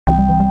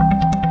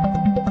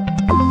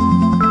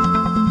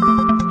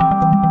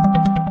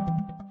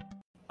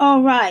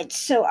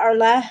Our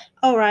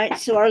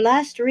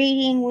last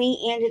reading, we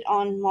ended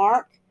on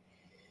Mark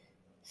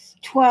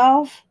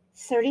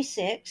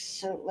 12:36.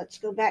 So let's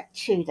go back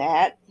to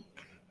that.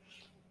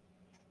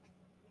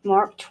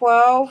 Mark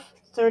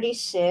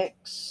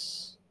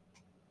 12:36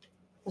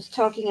 was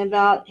talking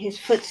about his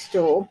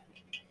footstool,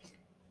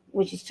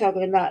 which is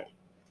talking about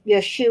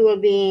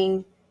Yeshua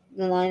being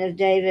the line of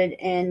David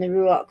and the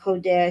Ruach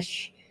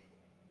Kodesh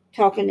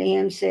talking to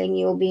him, saying,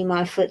 "You'll be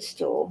my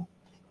footstool.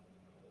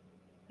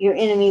 Your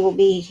enemy will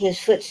be his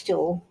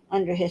footstool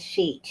under his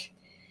feet."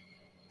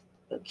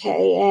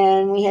 Okay,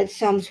 and we had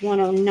Psalms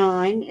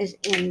 109 is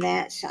in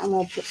that. So I'm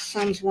going to put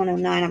Psalms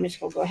 109. I'm just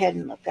going to go ahead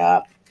and look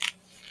up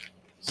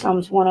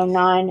Psalms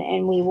 109,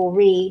 and we will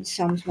read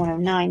Psalms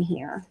 109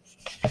 here.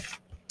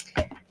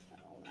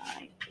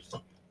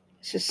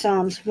 So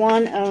Psalms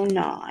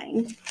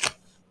 109.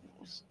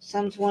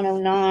 Psalms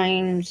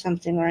 109,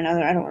 something or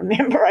another. I don't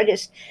remember. I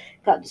just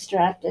got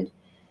distracted.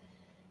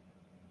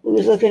 We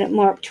was looking at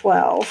Mark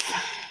 12.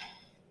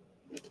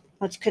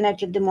 What's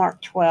connected to Mark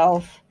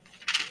 12?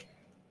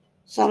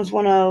 Psalms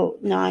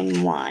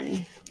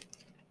 109:1.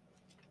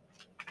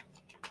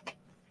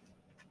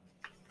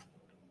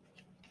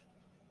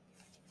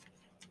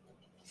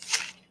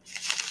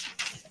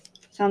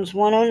 Psalms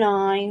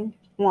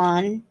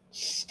 109:1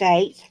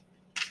 states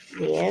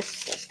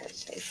this. Let's go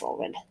stay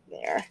forward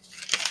there.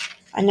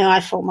 I know I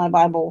fold my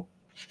Bible.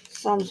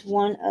 Psalms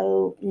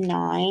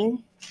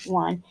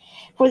 109:1.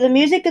 For the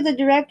music of the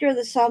director of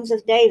the Psalms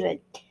of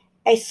David,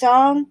 a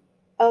song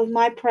of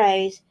my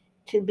praise,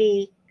 to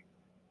be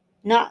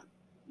not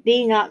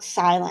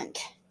silent.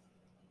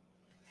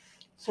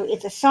 So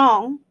it's a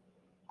song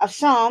of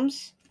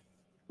Psalms,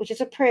 which is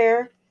a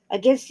prayer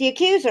against the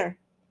accuser.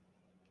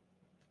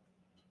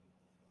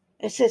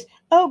 It says,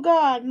 "Oh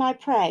God, my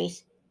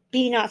praise,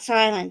 be not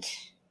silent.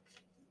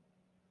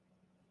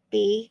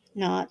 Be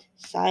not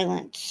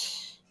silent."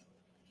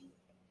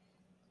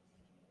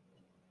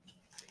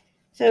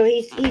 So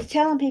he's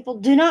telling people,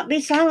 do not be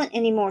silent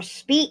anymore.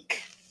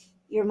 Speak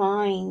your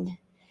mind.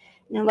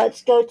 Now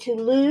let's go to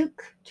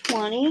Luke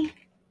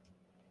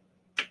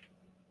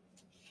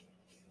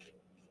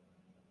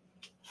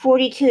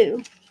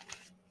 20:42.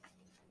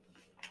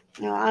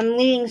 Now I'm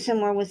leading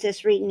somewhere with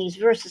this, reading these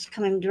verses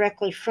coming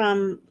directly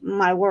from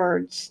my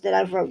words that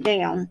I've wrote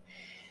down.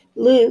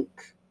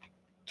 Luke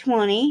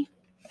 20.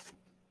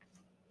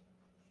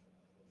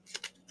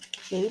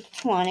 Luke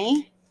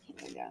 20. Here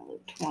we go,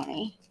 Luke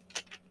 20.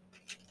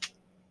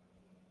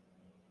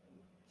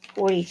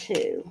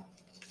 42.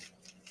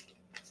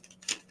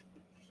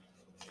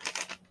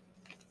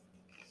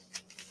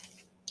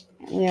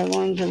 And we are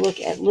going to look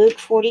at Luke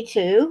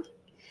 42. It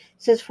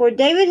says, "For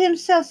David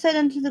himself said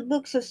unto the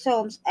books of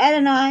Psalms,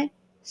 Adonai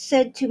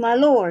said to my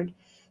Lord,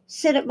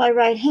 sit at my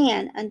right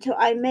hand until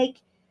I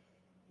make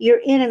your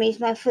enemies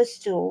my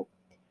footstool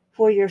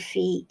for your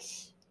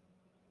feet."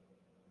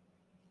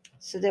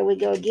 So there we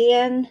go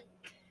again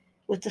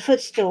with the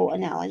footstool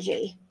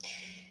analogy,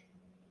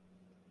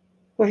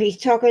 where he's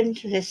talking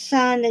to his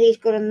son that he's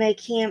going to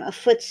make him a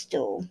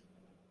footstool.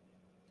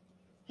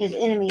 His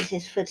enemies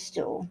his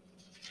footstool,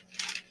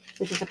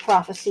 which is a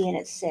prophecy in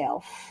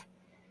itself.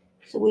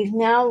 So we've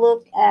now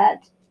looked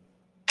at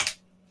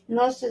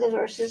most of the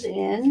verses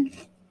in.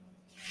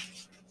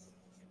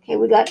 Okay,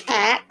 we got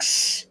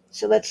Acts.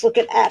 So let's look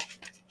at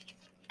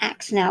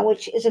Acts now,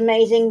 which is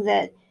amazing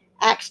that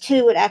Acts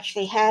 2 would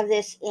actually have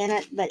this in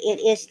it, but it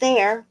is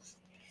there,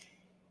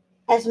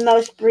 as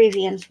most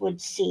Bereans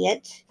would see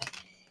it.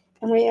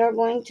 And we are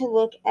going to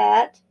look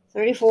at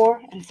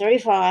 34 and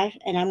 35,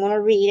 and I'm going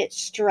to read it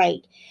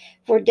straight.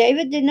 "For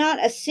David did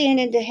not ascend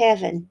into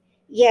heaven,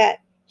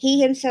 yet he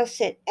himself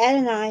said,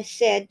 Adonai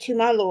said to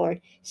my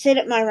Lord, sit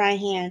at my right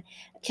hand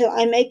till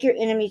I make your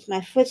enemies my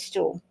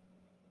footstool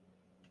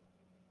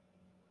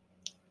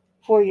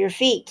for your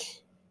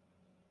feet,"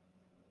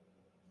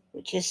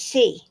 which is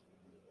C.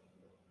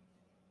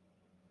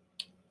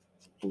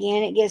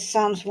 Again, it gives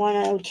Psalms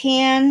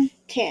 110,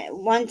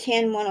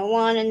 110,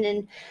 101, and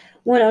then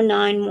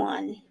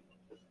 109:1.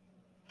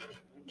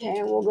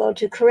 Okay, we'll go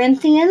to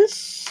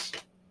Corinthians,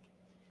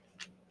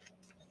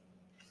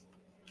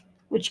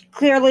 which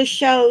clearly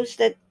shows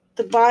that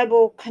the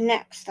Bible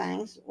connects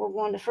things. We're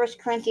going to 1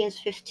 Corinthians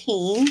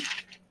 15.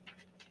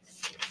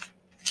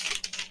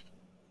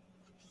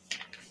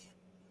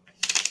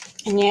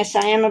 And yes,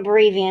 I am a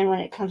Berean when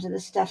it comes to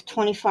this stuff.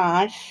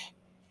 25.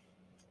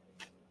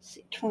 Let's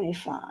see,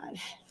 25.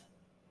 It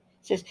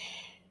says,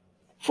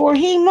 "For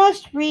he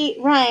must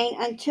reign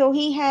until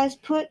he has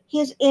put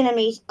his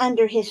enemies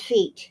under his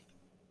feet."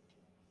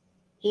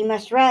 He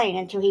must reign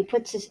until he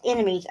puts his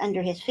enemies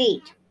under his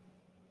feet.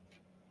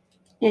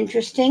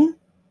 Interesting.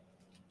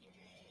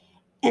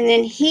 And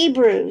then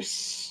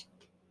Hebrews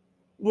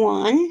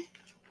 1.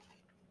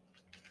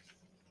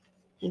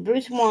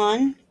 Hebrews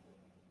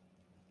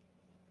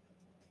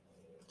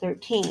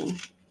 1:13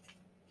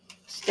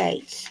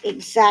 states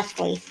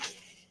exactly,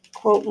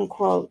 quote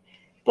unquote,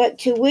 "But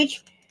to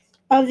which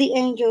of the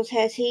angels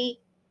has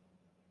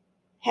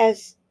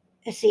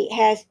Let's see,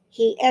 has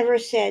he ever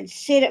said,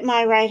 sit at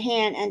my right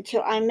hand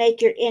until I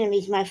make your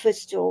enemies my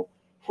footstool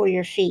for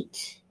your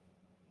feet?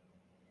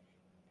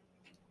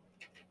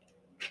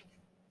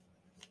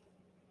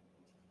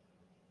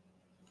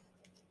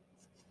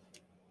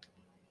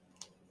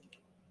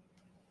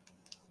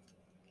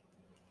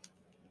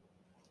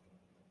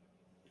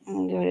 I'm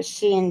going to go to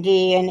C and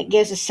D, and it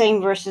gives the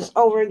same verses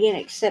over again,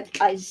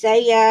 except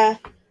Isaiah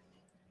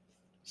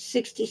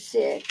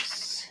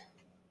 66.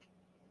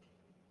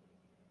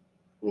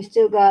 We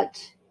still got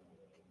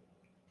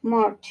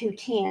Mark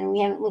 2:10. We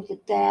haven't looked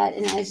at that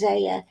in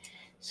Isaiah.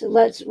 So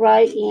let's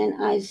write in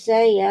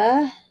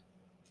Isaiah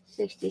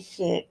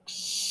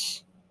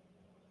 66,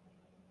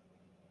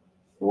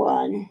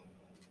 1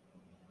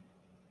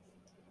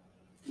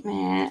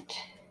 at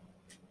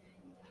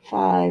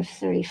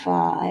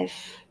 5:35.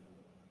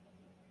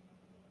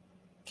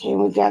 Okay,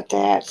 we got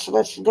that. So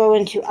let's go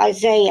into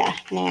Isaiah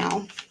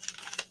now.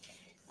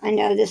 I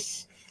know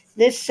this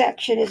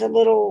section is a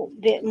little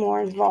bit more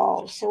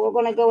involved. So we're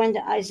going to go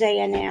into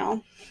Isaiah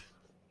now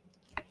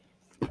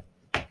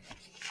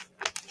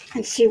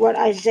and see what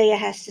Isaiah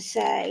has to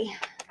say.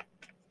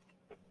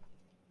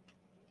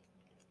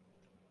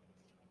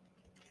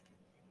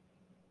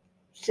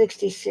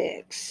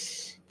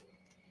 '66.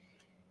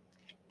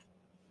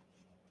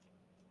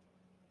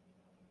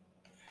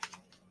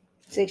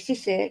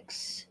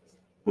 '66,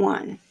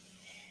 1.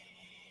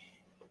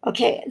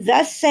 Okay,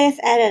 thus saith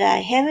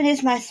Adonai, heaven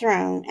is my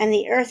throne, and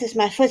the earth is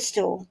my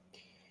footstool.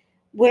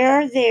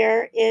 Where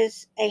there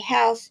is a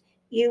house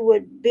you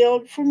would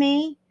build for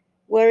me,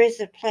 where is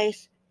the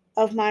place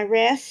of my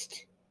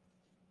rest?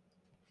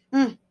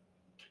 Good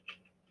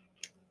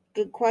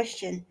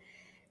question.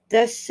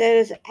 Thus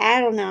says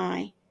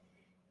Adonai,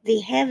 the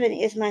heaven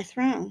is my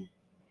throne,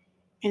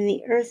 and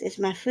the earth is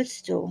my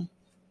footstool.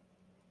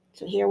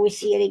 So here we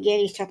see it again.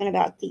 He's talking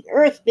about the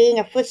earth being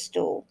a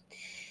footstool.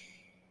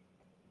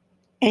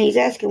 And he's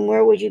asking,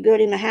 where would you build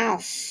him a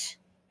house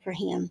for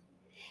him?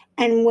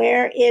 And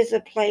where is the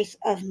place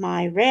of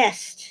my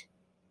rest?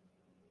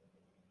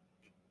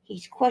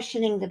 He's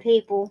questioning the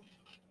people.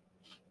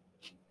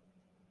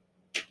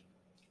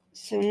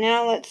 So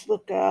now let's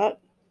look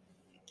up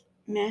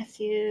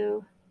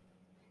Matthew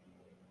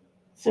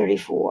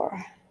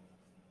 34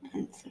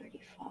 and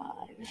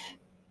 35.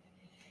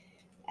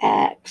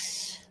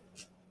 Acts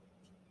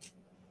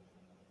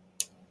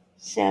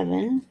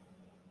 7,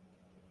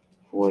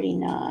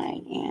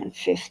 49 and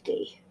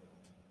 50.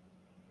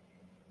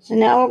 So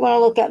now we're going to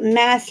look at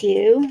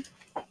Matthew.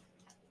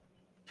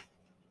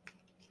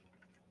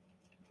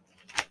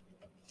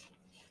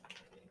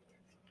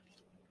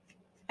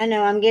 I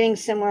know I'm getting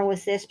somewhere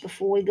with this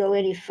before we go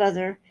any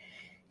further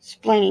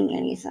explaining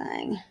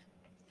anything.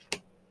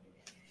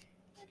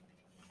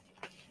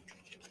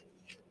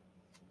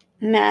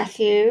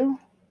 Matthew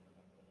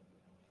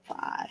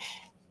 5.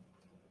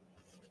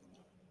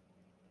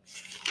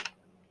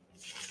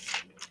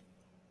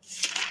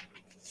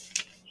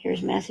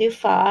 Here's Matthew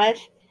 5.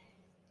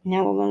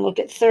 Now we're going to look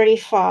at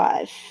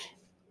 35.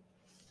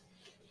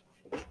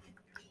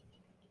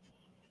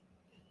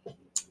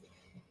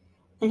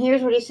 And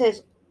here's what he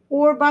says,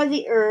 or by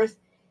the earth,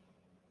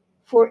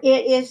 for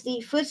it is the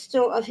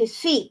footstool of his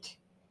feet,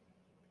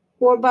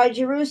 or by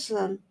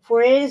Jerusalem,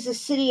 for it is the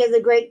city of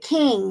the great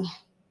king.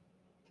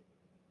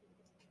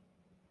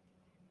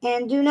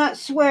 And do not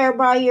swear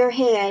by your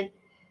head,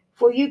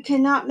 for you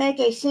cannot make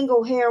a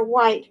single hair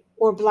white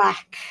or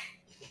black.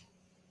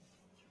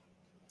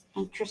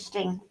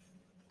 Interesting.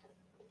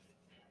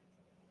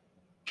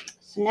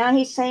 So now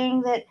he's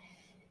saying that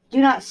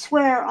do not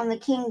swear on the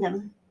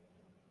kingdom.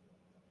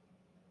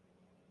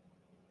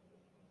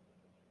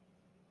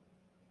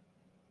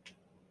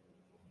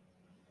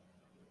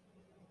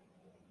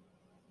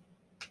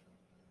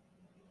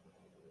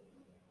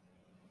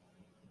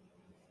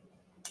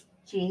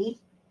 G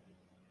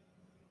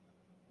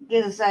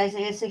gives us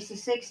Isaiah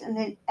 66, and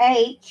then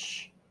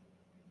H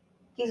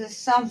gives us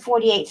Psalm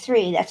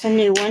 48:3. That's a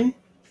new one.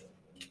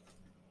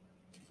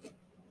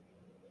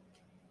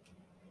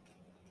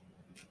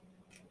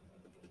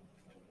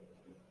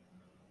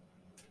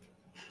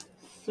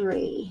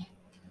 Three.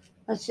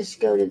 Let's just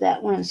go to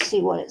that one and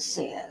see what it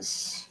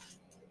says.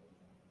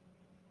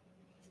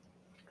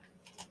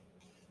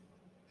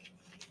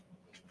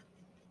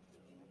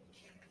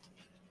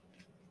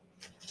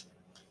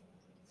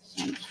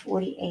 Psalms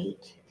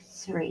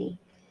 48:3.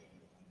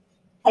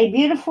 A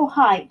beautiful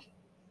height,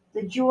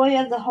 the joy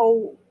of the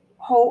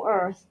whole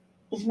earth,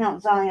 is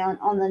Mount Zion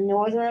on the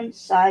northern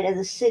side of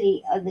the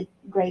city of the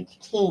great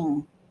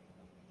king.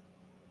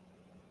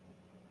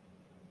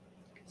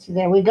 So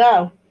there we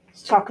go.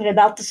 It's talking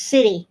about the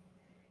city.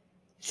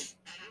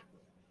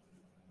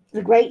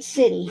 The great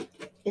city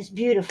is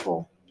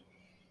beautiful.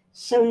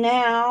 So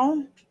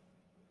now,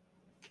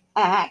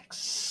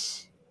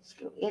 Acts. Let's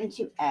go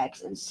into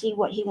Acts and see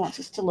what he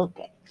wants us to look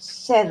at.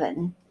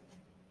 7.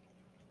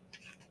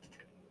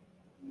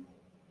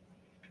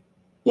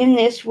 In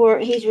this, where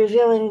he's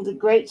revealing the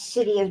great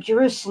city of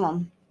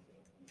Jerusalem.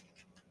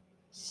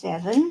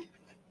 7.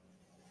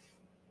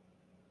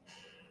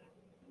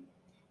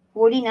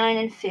 49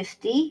 and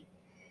 50.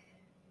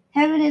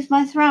 Heaven is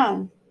my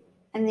throne,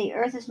 and the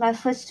earth is my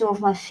footstool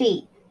of my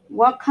feet.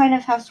 What kind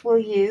of house will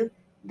you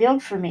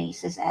build for me,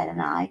 says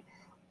Adonai,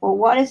 or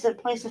what is the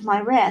place of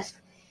my rest?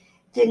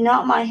 Did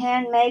not my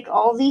hand make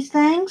all these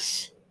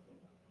things?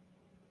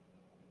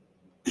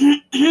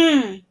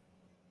 And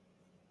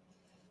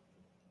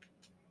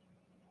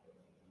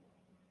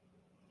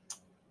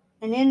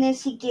in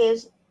this he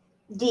gives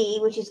D,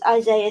 which is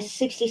Isaiah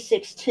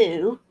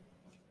 66:2.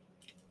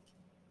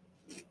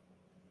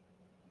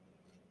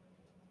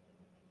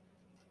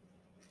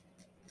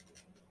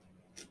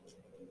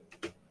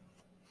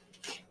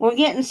 We're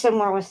getting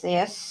somewhere with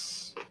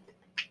this.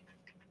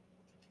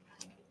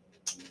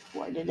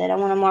 Before I do that, I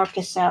want to mark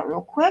this out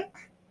real quick.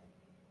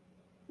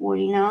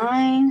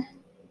 49.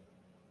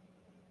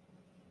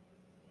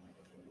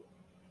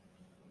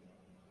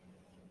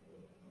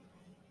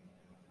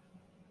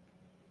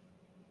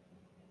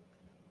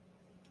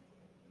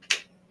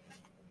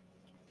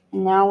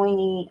 And now we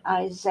need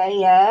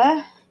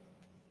Isaiah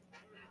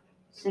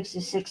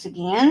 66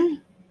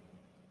 again.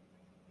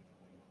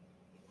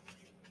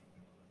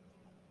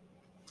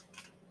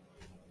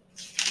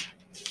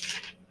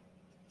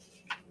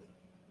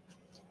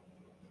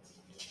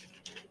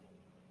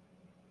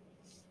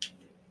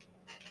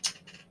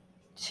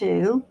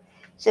 It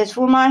says,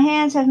 for my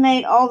hands have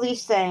made all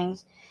these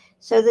things,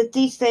 so that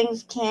these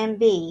things can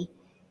be,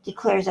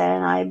 declares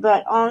Adonai.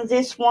 But on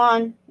this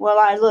one will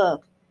I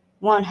look,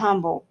 one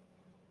humble,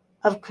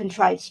 of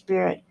contrite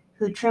spirit,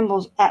 who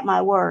trembles at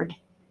my word.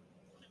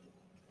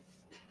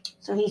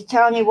 So he's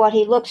telling you what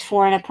he looks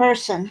for in a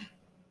person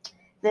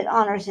that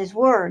honors his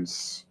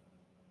words.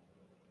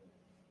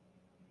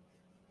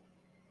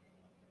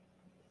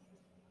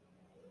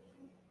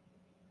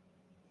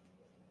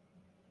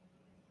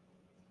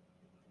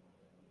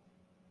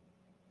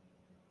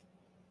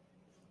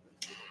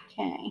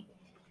 Okay.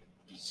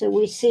 So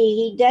we see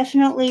he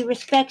definitely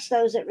respects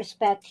those that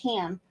respect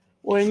him,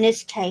 or in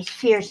this case,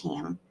 fears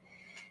him.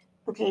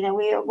 Okay, now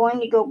we are going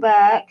to go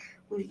back.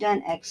 We've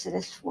done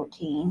Exodus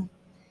 14.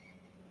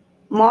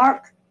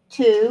 Mark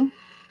 2,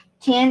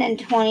 10 and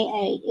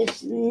 28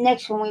 is the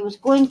next one we was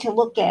going to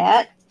look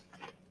at.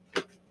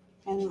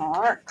 And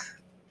Mark.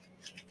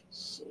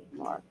 Let's see,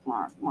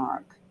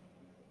 Mark.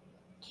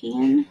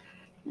 10.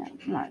 No,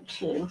 Mark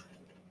 2.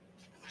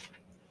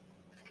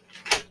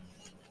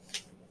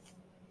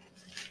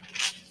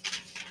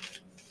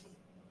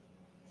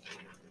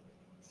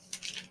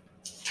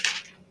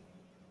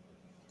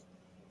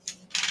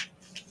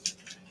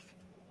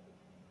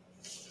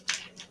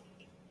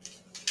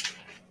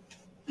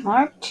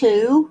 Mark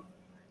 2,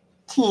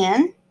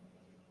 10.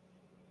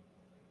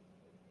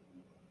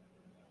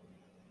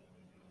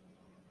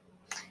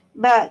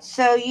 But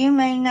so you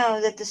may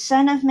know that the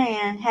Son of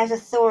Man has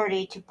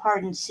authority to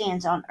pardon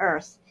sins on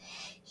earth.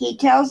 He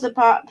tells the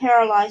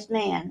paralyzed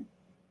man,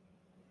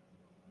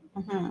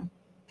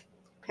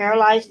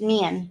 paralyzed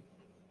men,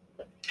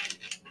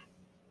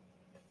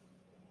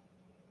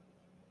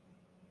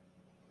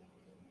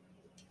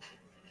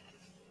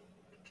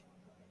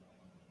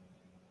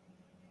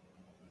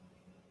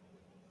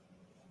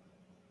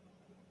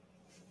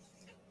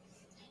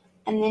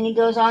 and then he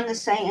goes on to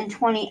say in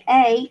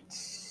 28,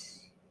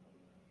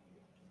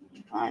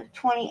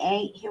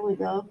 here we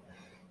go.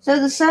 So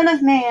the Son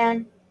of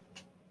Man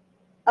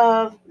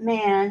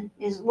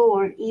is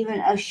Lord, even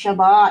of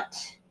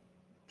Shabbat.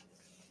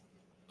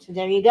 So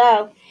there you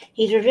go.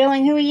 He's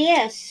revealing who he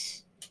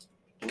is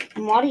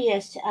and what he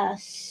is to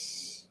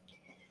us.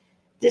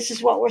 This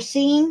is what we're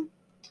seeing,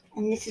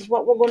 and this is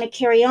what we're going to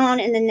carry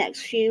on in the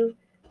next few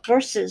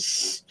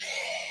verses.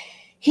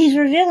 He's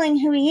revealing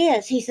who he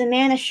is. He's the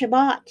man of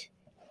Shabbat.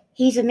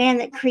 He's the man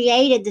that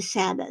created the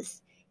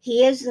Sabbath.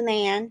 He is the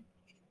man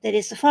that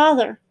is the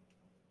Father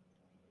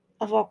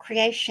of all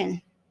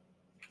creation.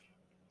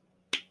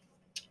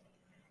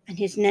 And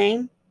his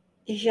name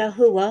is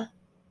Yeshua.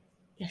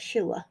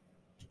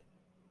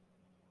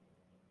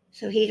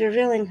 So he's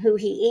revealing who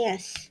he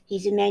is.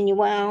 He's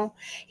Emmanuel.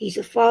 He's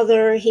the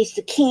Father. He's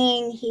the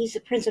King. He's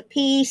the Prince of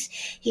Peace.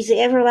 He's the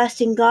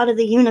everlasting God of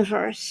the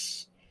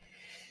universe.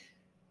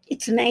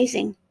 It's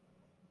amazing.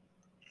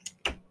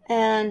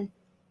 And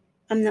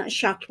I'm not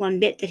shocked one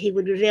bit that he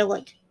would reveal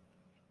it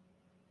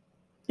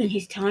in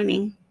his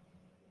timing,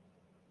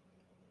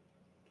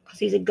 because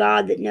he's a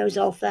God that knows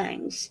all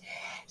things.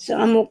 So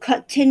I'm going to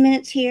cut 10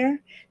 minutes here.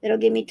 That'll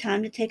give me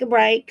time to take a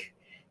break,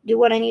 do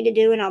what I need to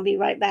do, and I'll be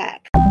right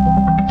back.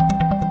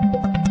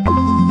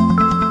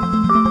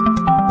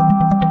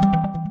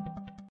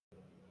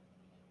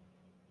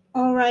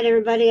 All right,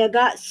 everybody, I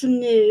got some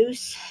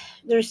news.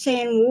 They're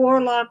saying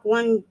Warlock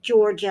won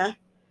Georgia,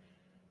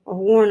 or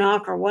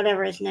Warnock, or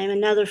whatever his name,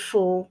 another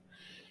fool.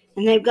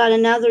 And they've got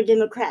another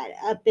Democrat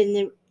up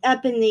in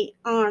the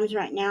arms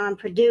right now, and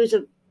Purdue's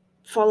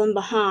fallen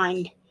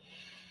behind.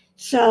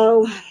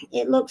 So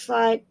it looks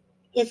like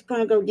it's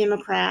going to go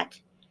Democrat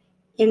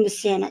in the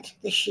Senate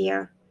this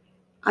year.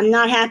 I'm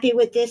not happy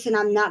with this, and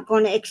I'm not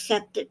going to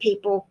accept it,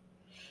 people.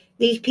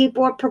 These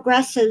people are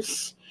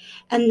progressives.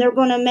 And they're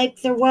going to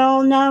make their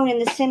well known in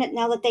the Senate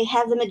now that they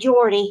have the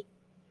majority.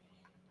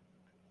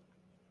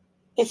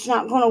 It's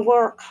not going to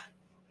work.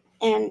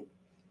 And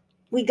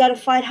we got to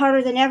fight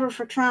harder than ever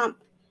for Trump.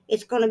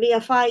 It's going to be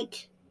a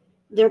fight.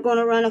 They're going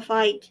to run a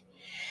fight.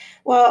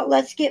 Well,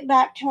 let's get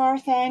back to our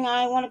thing.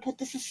 I want to put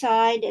this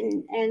aside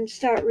and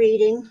start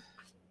reading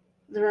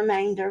the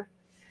remainder.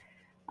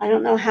 I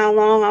don't know how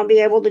long I'll be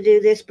able to do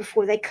this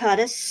before they cut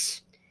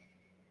us.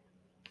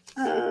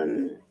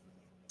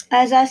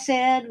 As I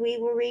said, we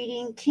were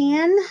reading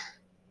 10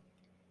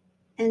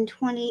 and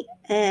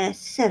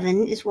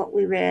 27 is what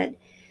we read.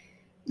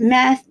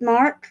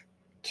 Mark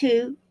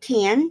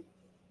 2:10.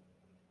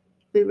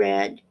 We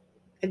read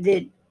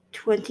the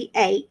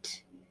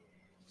 28.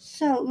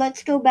 So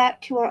let's go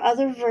back to our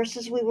other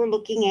verses we were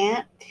looking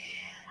at.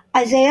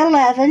 Isaiah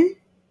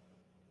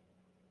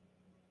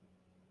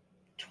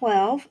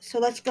 11:12. So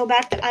let's go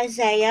back to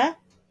Isaiah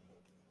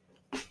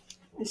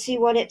and see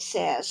what it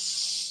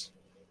says.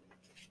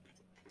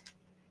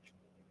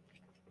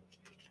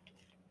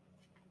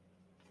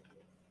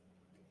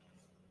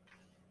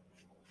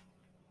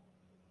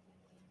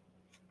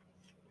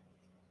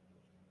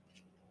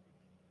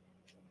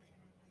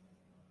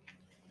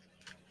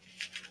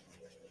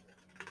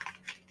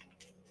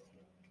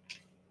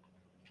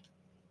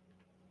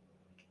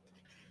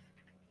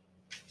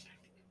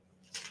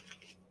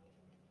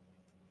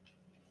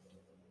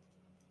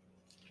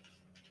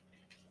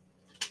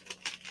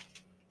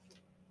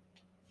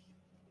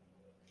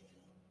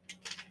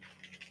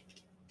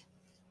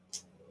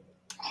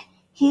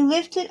 He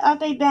lifted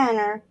up a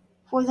banner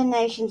for the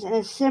nations and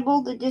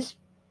assembled the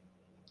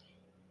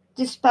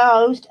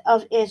disposed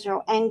of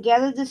Israel and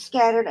gathered the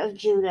scattered of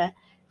Judah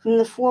from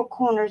the four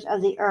corners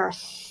of the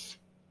earth.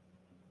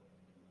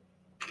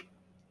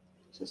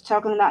 So it's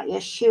talking about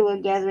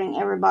Yeshua gathering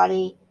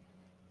everybody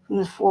from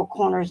the four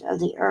corners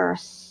of the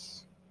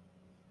earth.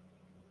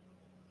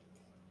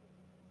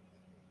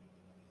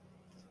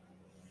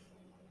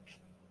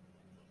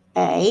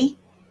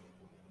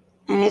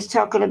 And it's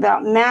talking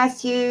about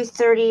Matthew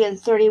 30 and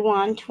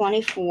 31,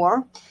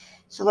 24.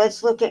 So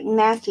let's look at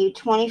Matthew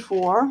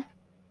 24,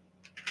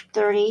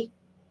 30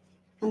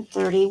 and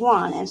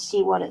 31 and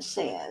see what it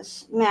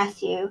says.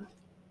 Matthew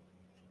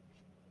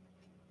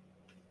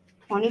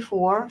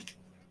 24,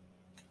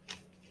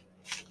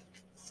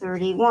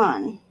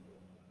 31.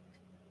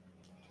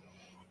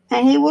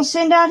 And he will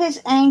send out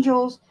his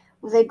angels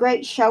with a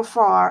great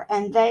shofar,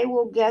 and they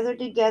will gather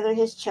together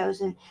his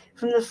chosen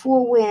from the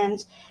four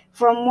winds,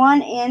 from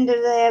one end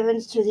of the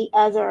heavens to the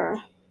other.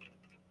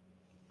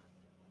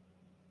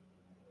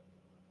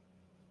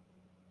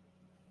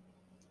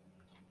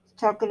 It's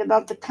talking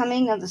about the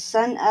coming of the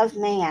Son of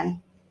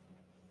Man,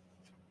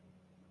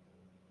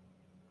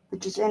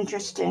 which is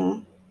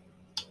interesting.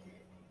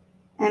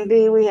 And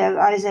B, we have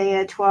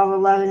Isaiah 12,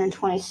 11, and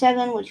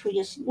 27, which we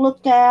just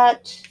looked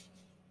at.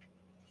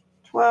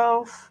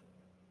 12.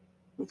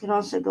 We can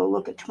also go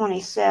look at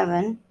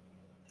 27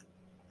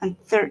 and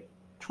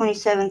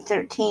 27,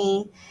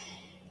 13.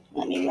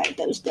 Let me write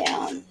those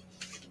down.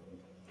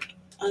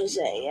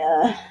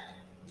 Isaiah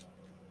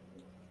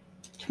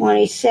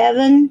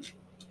 27,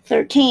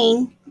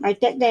 13.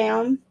 Write that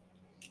down.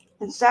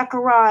 And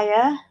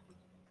Zechariah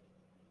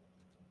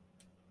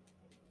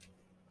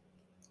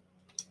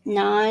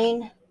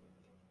 9,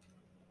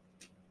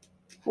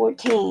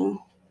 14.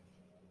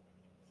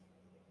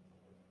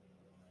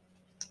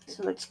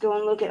 So let's go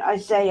and look at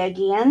Isaiah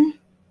again.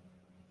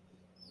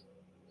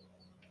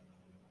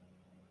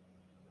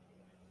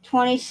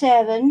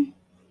 27,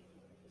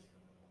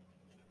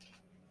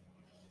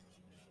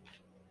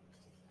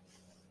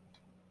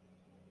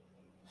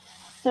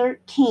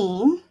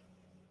 13.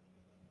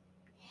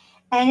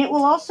 And it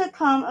will also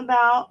come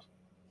about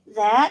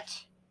that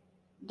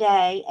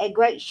day a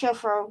great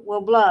shofar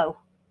will blow.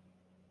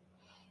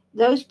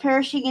 Those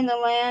perishing in the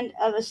land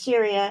of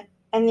Assyria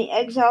and the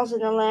exiles in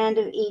the land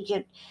of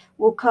Egypt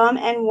will come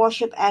and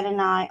worship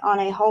Adonai on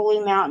a holy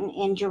mountain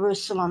in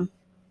Jerusalem.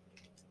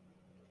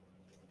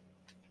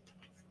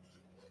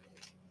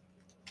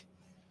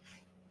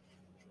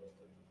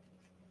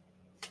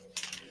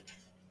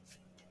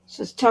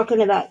 So it's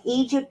talking about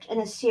Egypt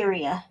and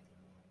Assyria.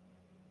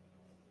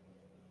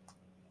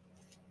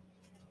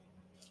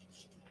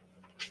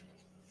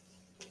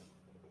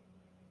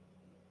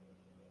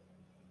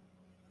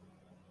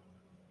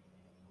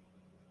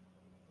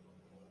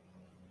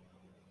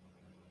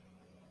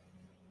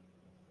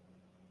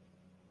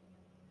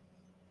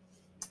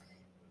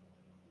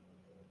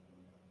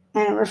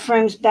 And it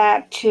refers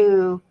back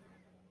to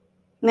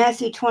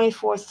Matthew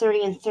 24,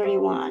 30, and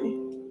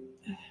 31.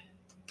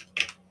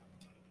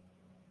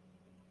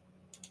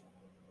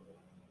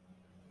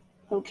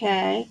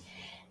 Okay.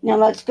 Now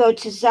let's go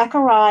to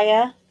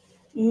Zechariah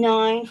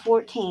 9,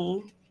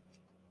 14.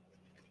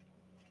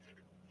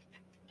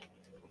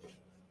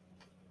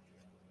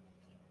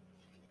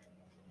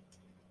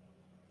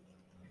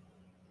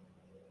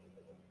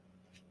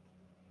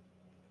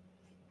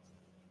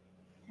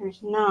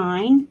 There's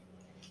 9.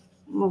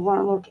 We want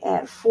to look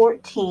at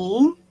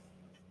 14.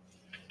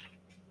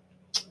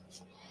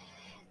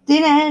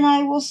 Then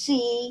Adonai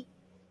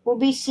will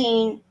be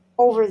seen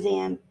over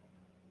them,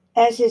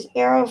 as his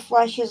arrow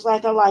flashes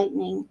like a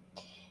lightning.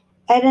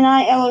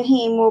 Adonai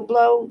Elohim will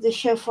blow the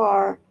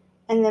shofar,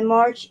 and the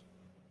march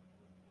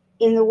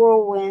in the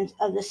whirlwinds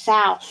of the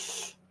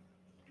south.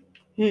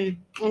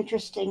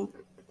 Interesting.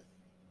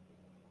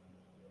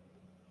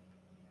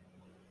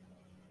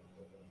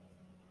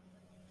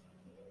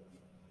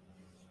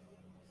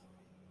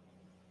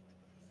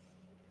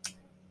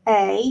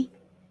 A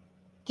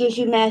gives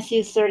you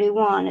Matthew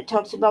 31. It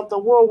talks about the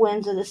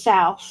whirlwinds of the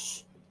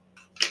south.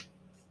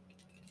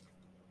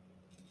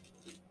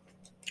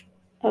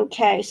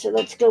 Okay, so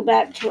let's go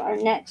back to our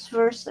next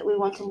verse that we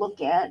want to look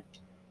at,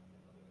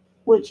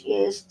 which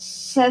is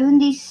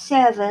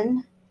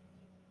 77.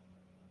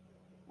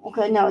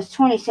 Okay, no, it's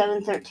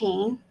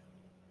 27:13.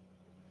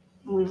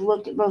 We've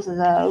looked at both of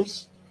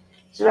those.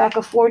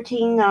 Zechariah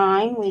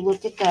 14:9. We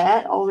looked at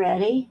that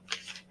already.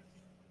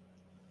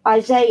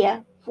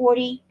 Isaiah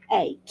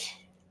 48.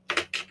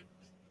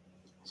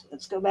 So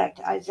let's go back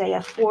to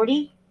Isaiah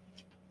 40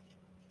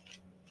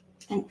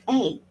 and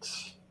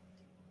 8.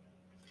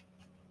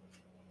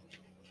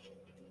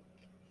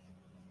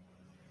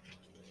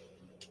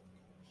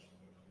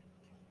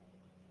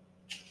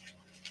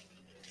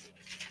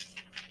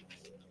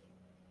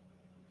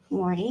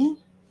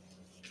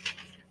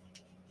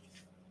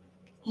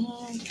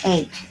 And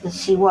 8. Let's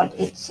see what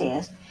it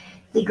says.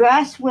 The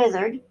grass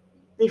withered,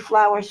 the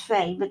flowers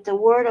fade, but the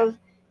word of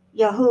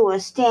Yahuwah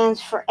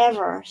stands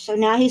forever. So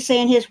now he's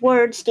saying his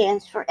word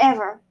stands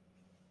forever.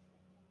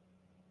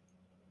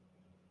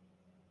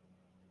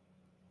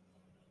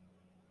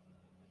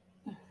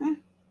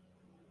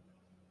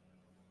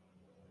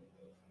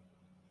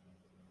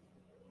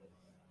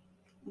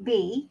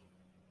 B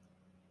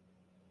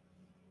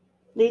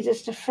leads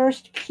us to 1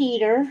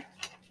 Peter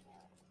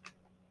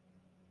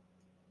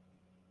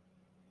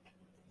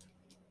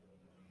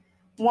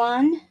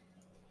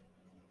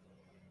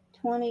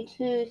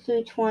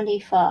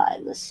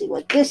 1:22-25. Let's see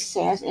what this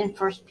says in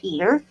 1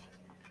 Peter.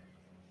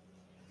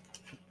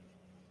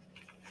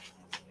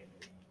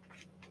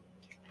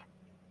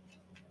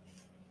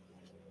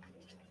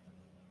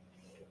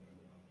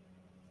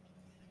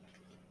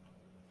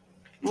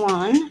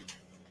 One.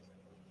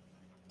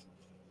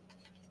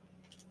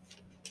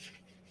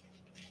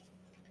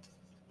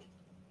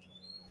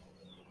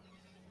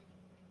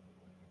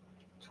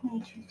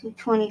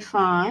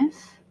 22-25.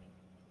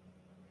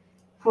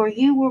 For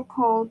you were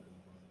called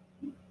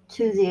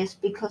to this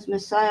because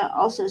Messiah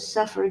also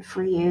suffered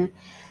for you,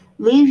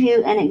 leave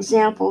you an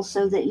example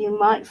so that you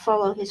might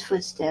follow his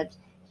footsteps.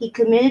 He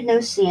committed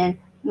no sin,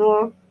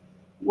 nor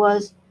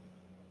was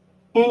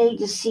any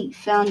deceit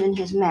found in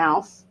his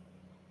mouth.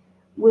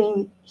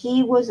 When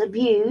he was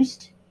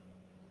abused,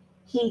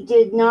 he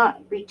did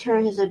not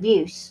return his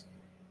abuse.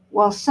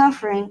 While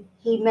suffering,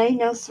 he made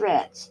no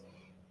threats.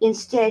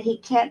 Instead, he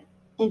kept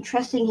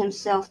entrusting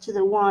himself to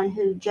the one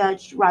who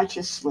judged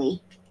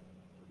righteously.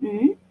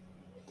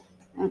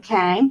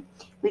 Okay.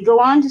 We go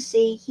on to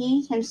see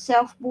he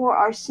himself bore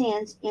our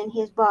sins in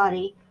his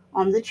body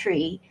on the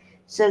tree,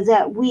 so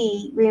that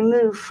we,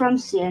 removed from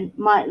sin,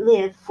 might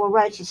live for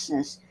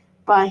righteousness.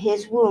 By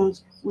his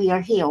wounds we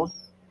are healed.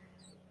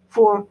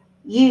 For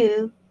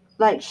you,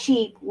 like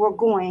sheep, were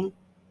going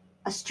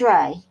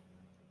astray.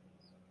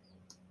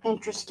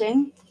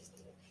 Interesting.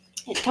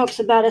 It talks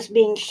about us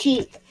being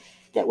sheep,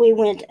 that we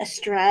went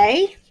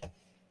astray.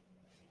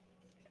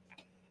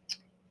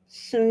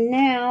 So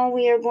now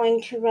we are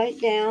going to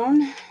write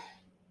down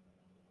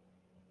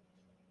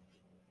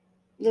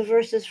the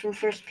verses from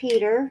 1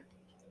 Peter.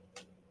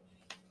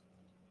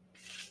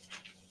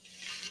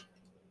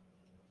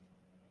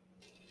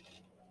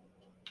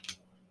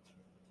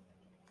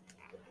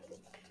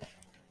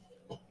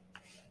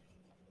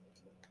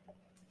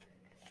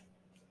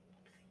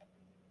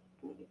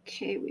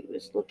 Okay, we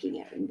was looking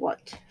at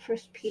what? 1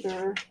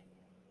 Peter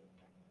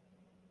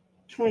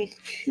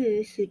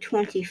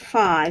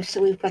 22-25.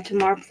 So we've got to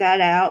mark that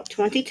out.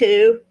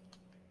 22,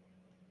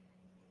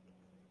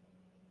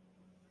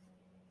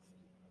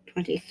 23,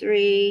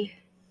 25.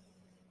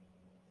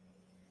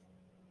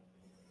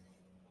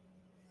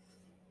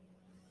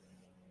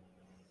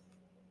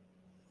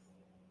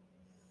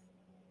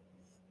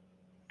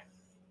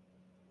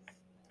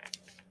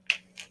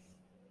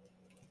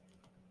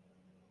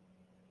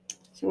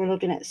 So we're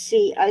looking at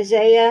C,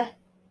 Isaiah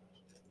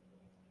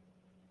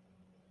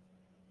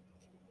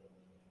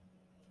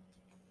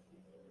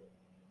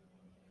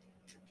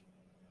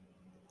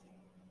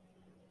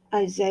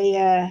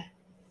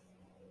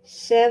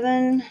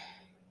 7,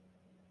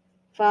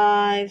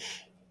 5,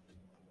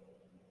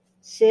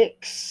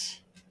 6,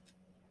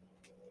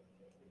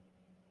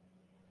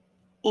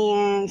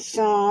 and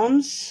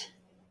Psalms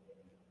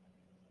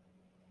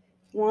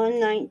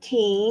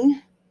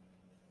 119,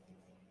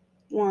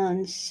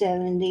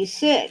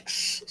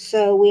 176.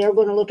 So we are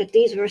going to look at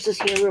these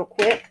verses here real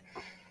quick.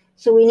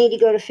 So we need to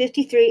go to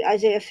 53,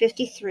 Isaiah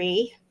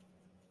 53.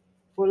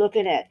 We're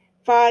looking at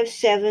 5,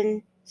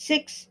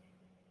 6,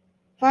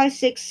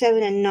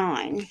 7, and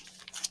 9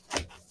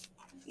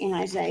 in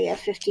Isaiah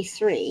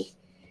 53.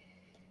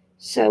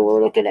 So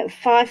we're looking at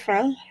 5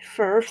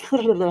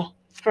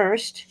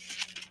 first.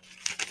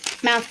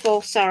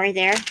 Mouthful, sorry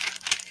there.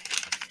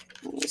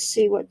 Let's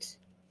see what's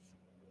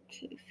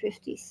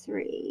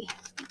 53,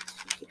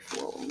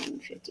 54,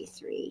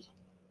 53,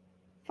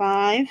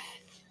 5.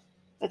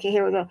 Okay,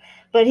 here we go.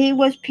 But he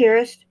was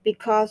pierced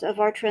because of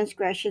our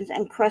transgressions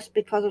and crushed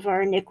because of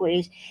our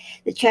iniquities.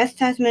 The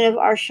chastisement of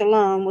our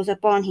shalom was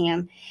upon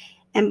him,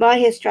 and by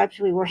his stripes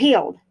we were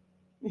healed.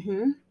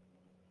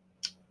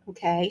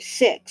 Okay,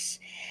 6.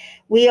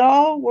 We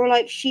all were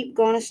like sheep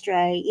gone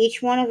astray.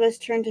 Each one of us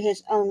turned to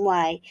his own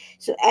way.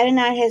 So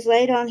Adonai has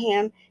laid on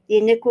him the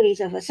iniquities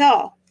of us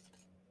all.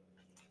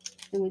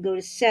 Then we go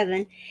to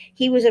 7.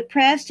 He was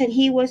oppressed and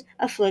he was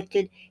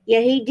afflicted,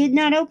 yet he did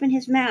not open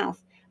his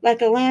mouth.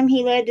 Like a lamb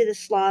he led to the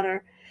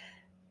slaughter.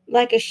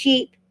 Like a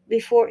sheep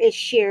before its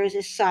shears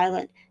is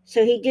silent.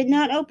 So he did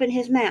not open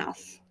his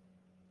mouth.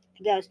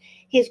 It goes,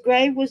 his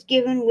grave was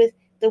given with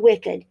the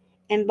wicked,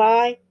 and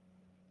by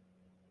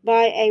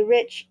a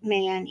rich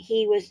man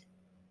he was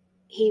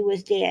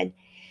dead,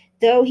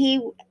 though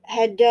he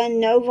had done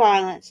no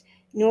violence,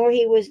 nor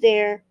he was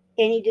there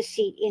any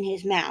deceit in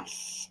his mouth.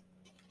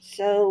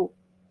 So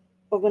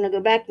we're going to go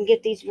back and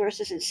get these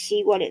verses and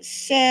see what it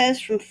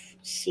says from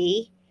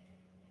C.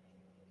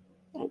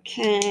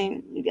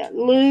 Okay, we got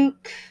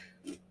Luke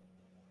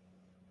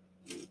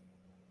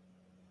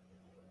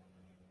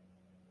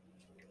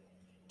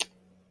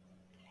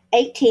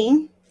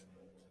 18,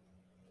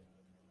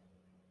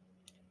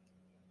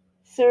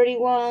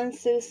 31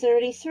 through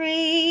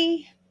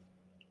 33,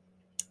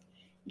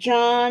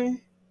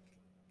 John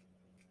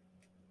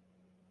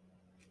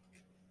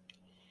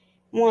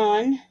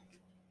 1,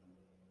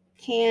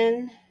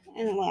 10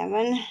 and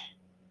 11,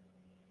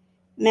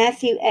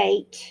 Matthew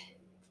 8,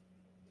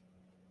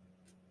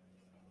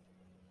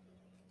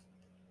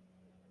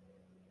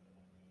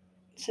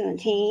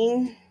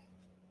 17,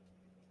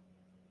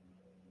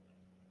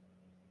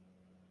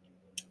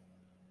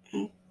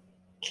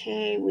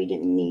 okay, we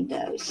didn't need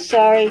those.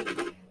 Sorry,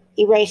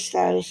 erase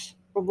those.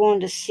 We're going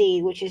to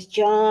C, which is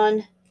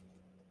John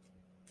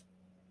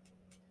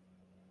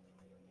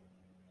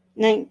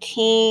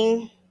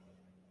 19,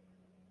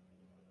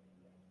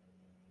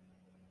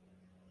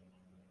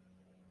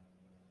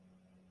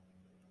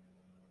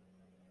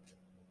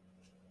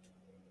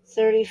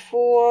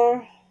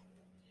 34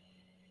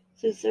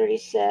 through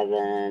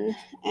 37,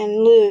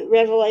 and Luke,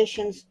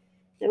 Revelations.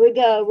 There we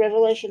go,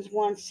 Revelations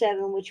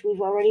 1:7, which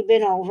we've already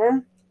been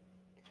over.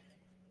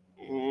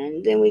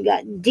 And then we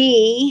got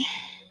D,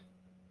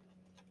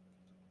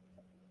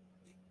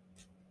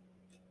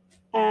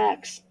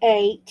 Acts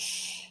 8,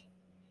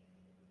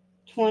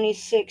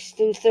 26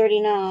 through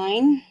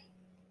 39,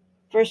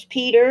 1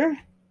 Peter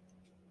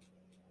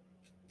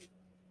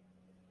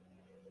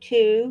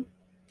 2,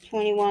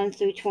 21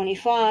 through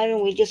 25,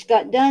 and we just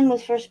got done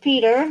with 1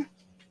 Peter.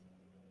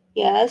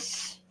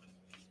 Yes,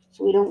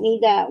 so we don't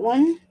need that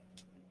one.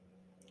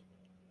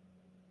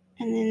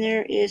 And then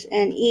there is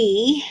an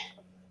E.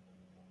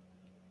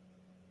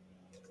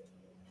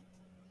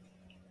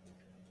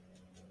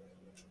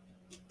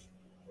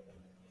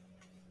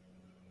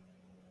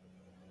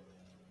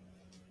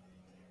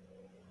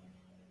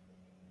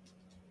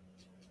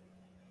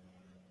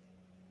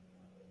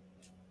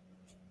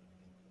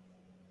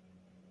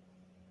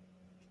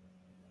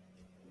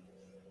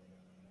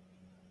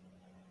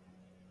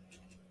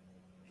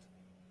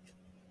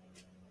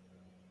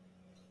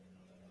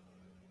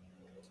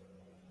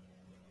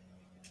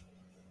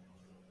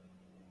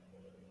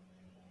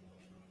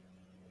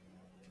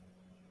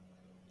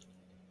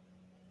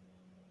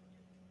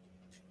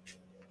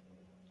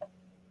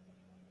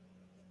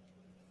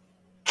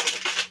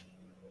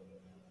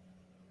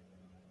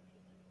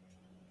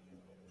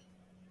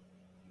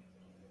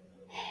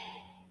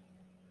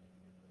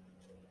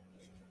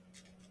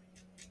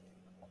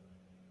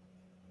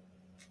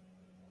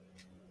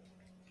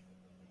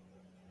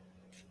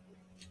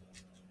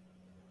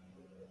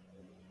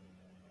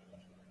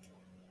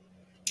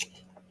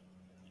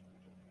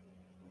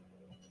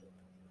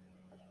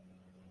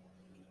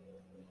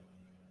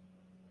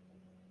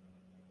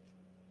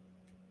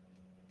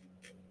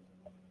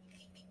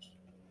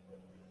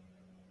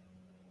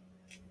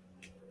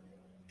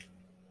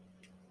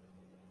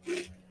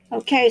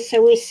 Okay,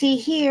 so we see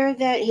here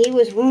that he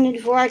was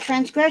wounded for our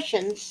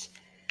transgressions,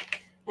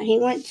 and he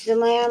went to the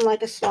Lamb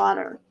like a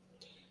slaughter.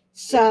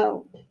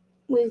 So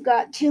we've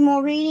got 2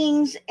 more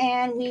readings,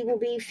 and we will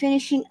be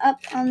finishing up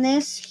on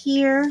this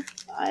here.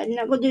 I'm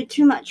not going to do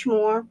too much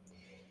more.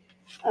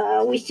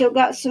 We still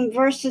got some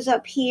verses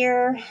up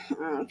here,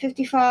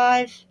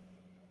 55,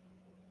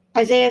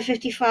 Isaiah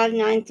 55,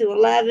 9 through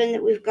 11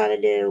 that we've got to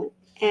do.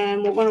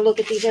 And we're going to look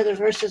at these other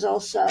verses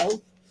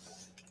also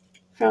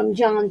from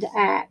John to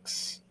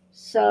Acts.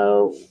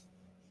 So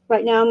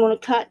right now I'm going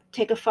to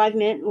take a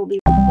 5-minute, and we'll be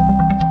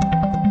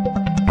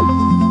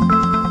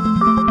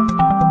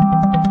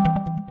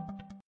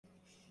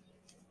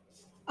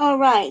all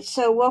right.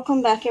 So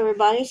welcome back,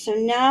 everybody. So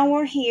now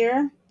we're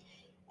here,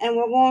 and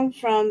we're going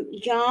from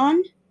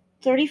John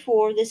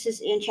 34, this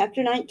is in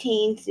chapter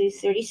 19 through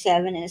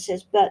 37, and it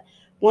says, "But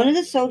one of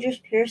the soldiers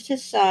pierced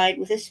his side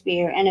with a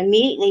spear, and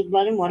immediately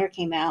blood and water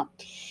came out.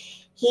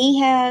 He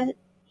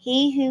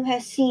who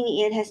has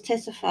seen it has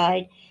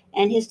testified,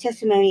 and his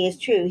testimony is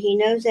true. He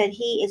knows that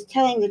he is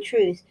telling the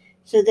truth,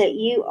 so that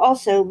you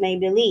also may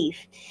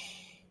believe,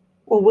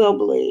 or will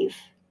believe.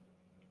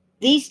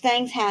 These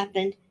things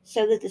happened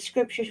so that the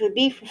scriptures would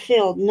be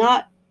fulfilled.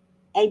 Not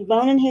a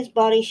bone in his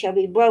body shall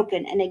be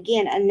broken." And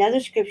again, another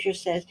scripture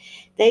says,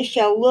 "They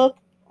shall look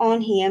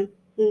on him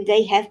who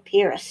they have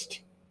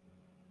pierced."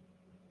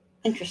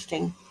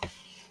 Interesting.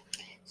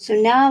 So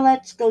now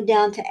let's go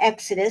down to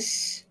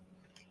Exodus,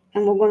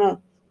 and we're going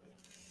to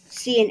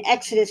see in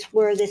Exodus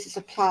where this is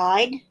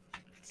applied.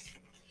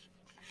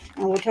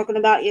 And we're talking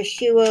about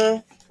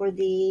Yeshua for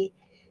the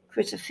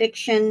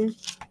crucifixion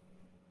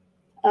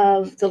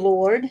of the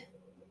Lord.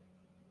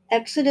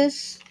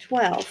 Exodus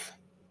 12.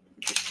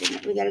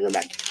 Interesting. We got to go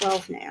back to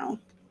 12 now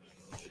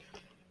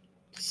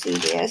to see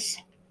this.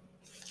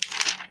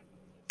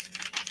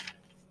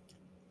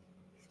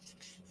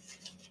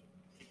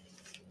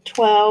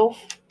 Twelve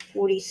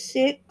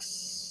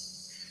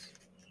 46.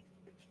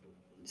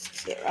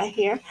 Let's see it right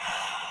here.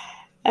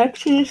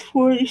 Exodus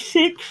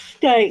 46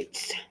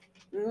 states,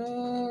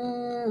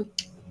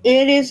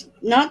 "It is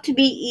not to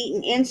be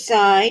eaten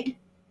inside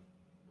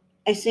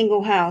a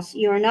single house.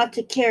 You are not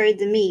to carry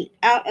the meat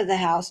out of the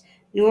house,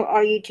 nor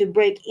are you to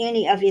break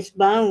any of its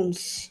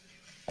bones."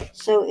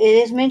 So it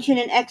is mentioned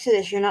in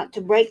Exodus, you're not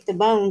to break the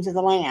bones of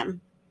the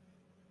lamb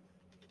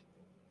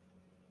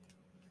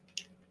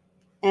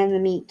and the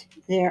meat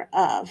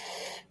thereof.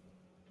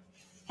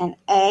 And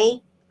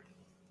A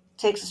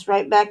takes us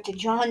right back to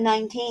John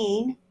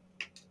 19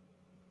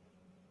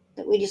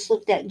 that we just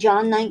looked at.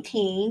 John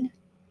 19.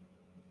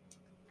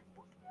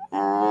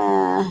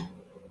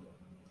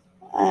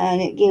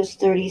 And it gives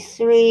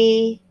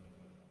 33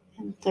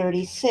 and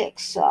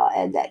 36. So I'll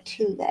add that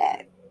to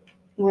that.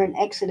 We're in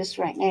Exodus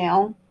right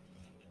now.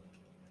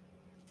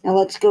 Now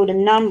let's go to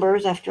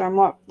Numbers after I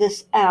mark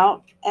this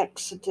out.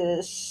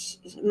 Exodus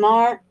is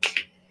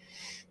marked.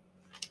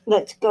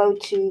 Let's go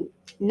to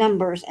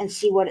Numbers and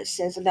see what it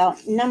says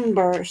about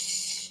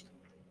Numbers.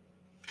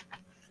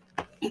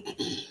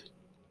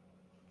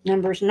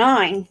 Numbers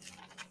 9.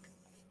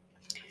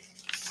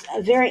 It's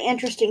a very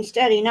interesting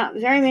study. Not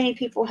very many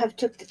people have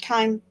took the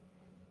time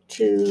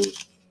to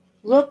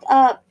look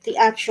up the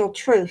actual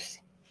truth.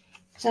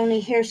 It's only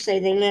hearsay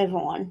they live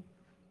on.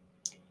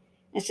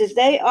 It says,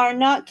 "They are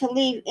not to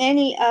leave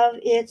any of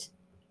it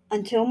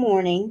until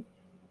morning,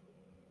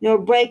 nor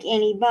break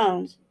any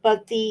bones,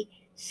 but the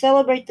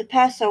celebrate the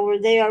Passover,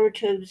 they are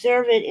to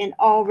observe it in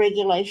all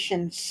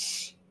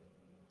regulations."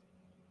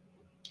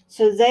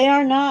 So they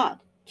are not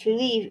to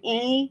leave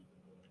any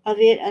of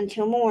it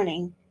until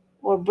morning,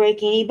 or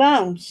break any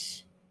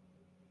bones.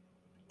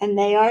 And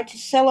they are to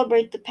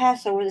celebrate the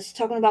Passover. This is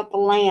talking about the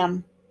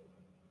lamb.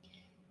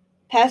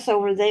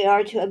 Passover, they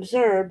are to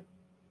observe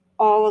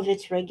all of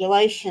its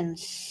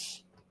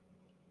regulations.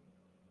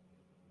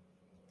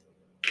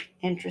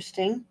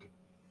 Interesting.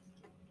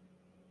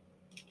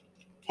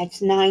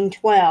 That's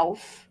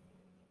 9:12.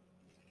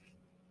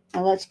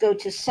 Now let's go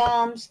to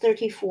Psalms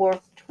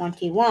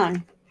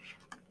 34:21.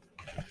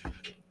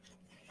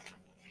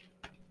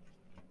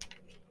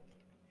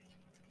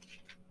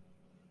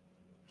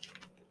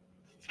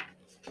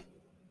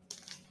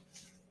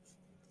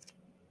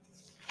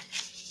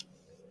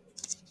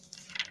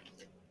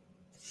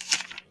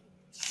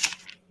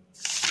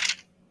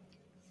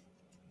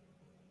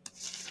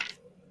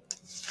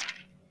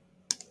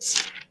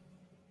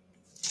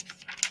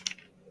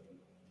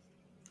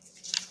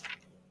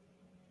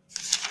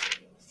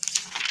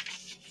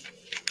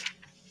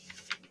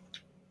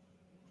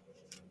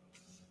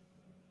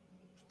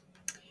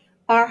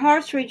 "Our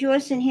hearts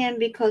rejoice in him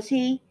because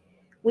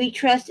we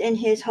trust in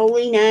his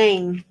holy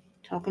name."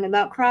 Talking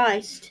about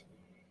Christ.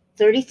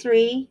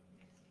 33.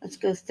 Let's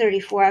go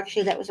 34.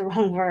 Actually, that was the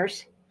wrong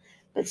verse.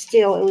 But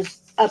still, it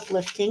was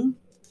uplifting.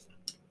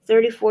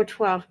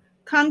 34:12.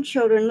 "Come,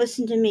 children,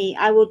 listen to me.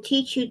 I will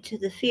teach you to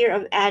the fear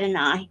of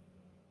Adonai."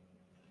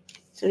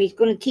 So he's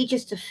going to teach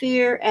us to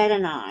fear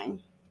Adonai.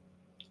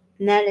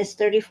 And that is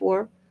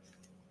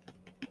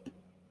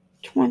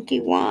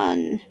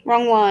 34:21.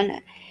 Wrong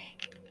one.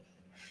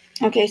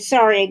 Okay,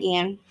 sorry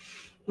again.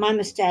 My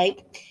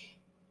mistake.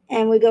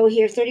 And we go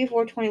here,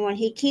 34:21.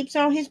 "He keeps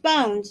all his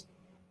bones,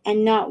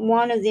 and not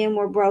one of them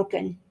were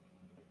broken."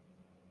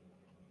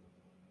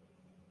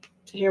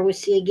 So here we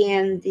see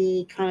again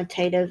the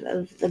connotative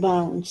of the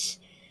bones.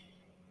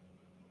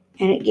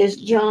 And it gives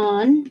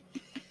John,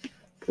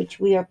 which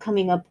we are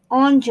coming up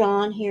on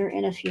John here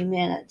in a few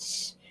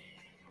minutes.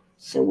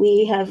 So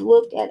we have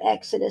looked at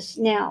Exodus.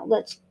 Now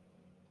let's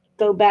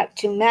go back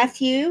to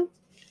Matthew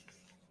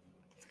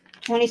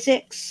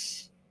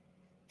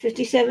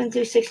 26:57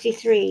 through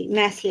 63.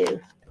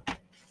 Matthew.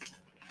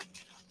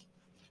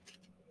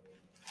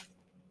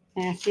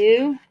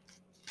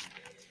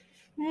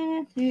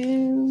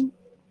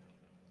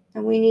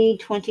 And we need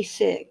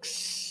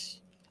 26.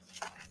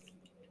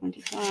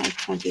 25,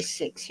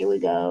 26. Here we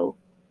go.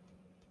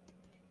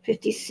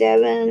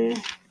 57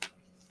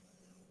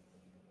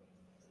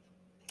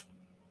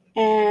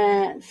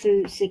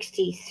 through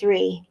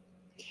 63.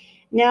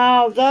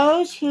 Now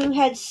those who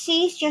had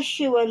seized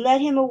Yeshua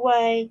led him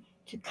away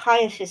to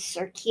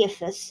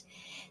Caiaphas,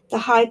 the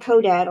high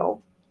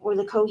Kodatel, or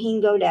the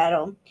Kohen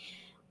Godatel,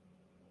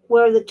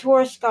 where the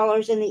Torah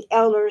scholars and the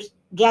elders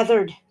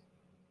gathered.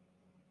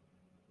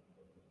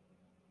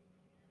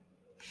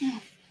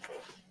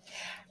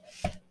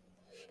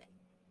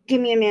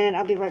 Give me a minute,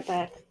 I'll be right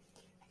back.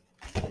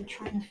 I'm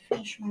trying to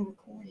finish my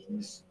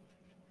recordings.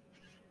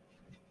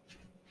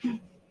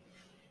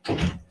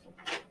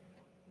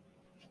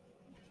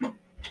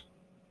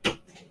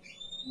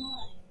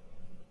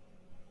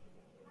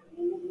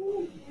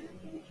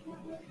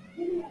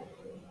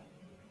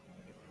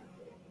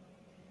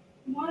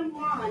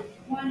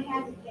 One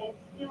has it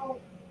still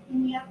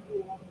in the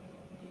uproar.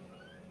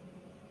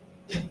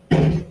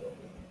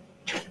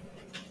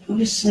 Go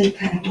to sleep,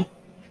 Hannah.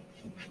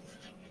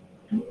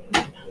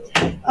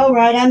 All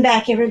right, I'm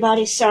back,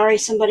 everybody. Sorry,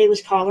 somebody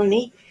was calling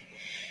me.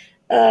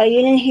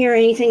 You didn't hear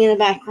anything in the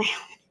background.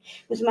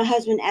 It was my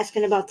husband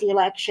asking about the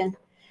election.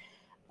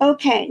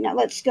 Okay, now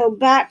let's go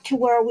back to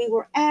where we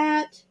were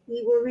at.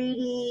 We were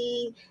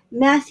reading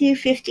Matthew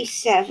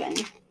 57.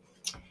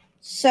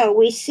 So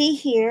we see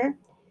here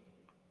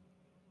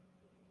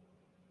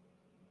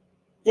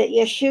that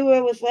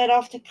Yeshua was led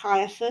off to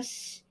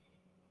Caiaphas,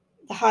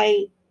 the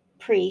high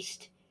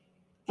priest,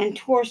 and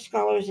Torah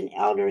scholars and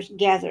elders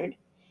gathered.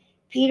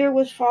 Peter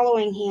was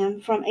following him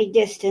from a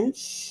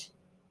distance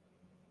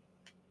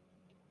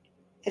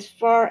as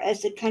far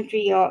as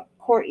the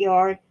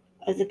courtyard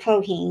of the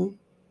Kohen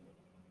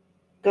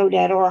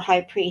Godatel, or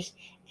high priest,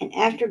 and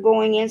after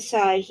going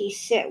inside, he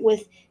sat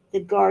with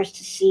the guards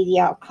to see the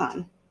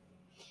outcome.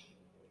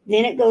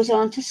 Then it goes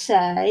on to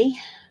say,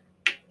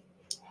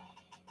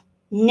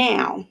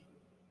 now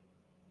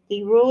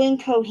the ruling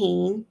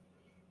Kohen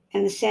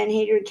and the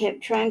Sanhedrin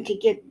kept trying to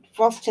get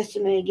false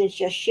testimony against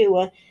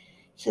Yeshua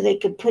so they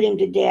could put him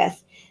to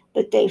death,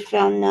 but they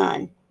found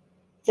none.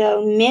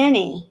 Though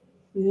many,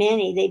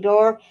 they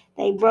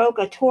broke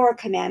a Torah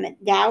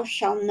commandment, thou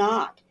shalt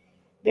not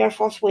bear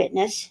false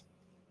witness,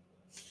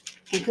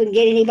 and couldn't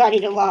get anybody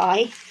to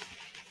lie.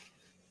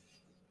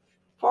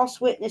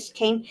 False witness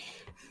came,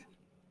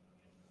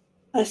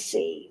 let's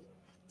see,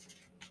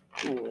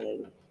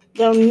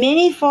 though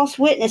many false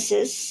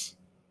witnesses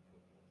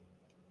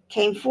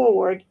came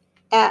forward,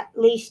 at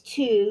least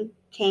 2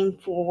 came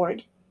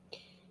forward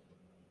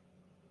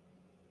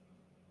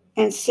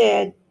and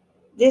said,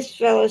 this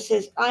fellow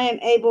says, I am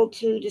able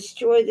to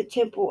destroy the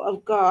temple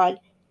of God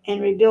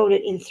and rebuild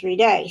it in 3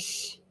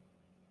 days.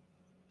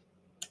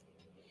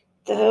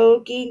 The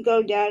Kohen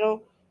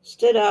Godatel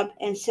stood up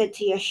and said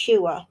to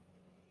Yeshua,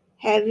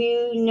 have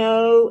you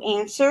no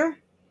answer?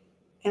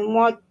 And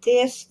what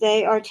this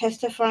they are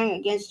testifying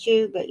against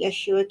you, but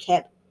Yeshua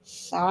kept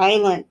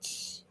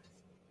silence.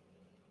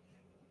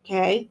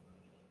 Okay.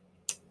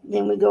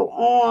 Then we go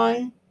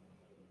on.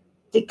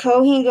 The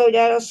Kohen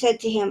Godatel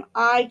said to him,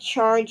 I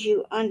charge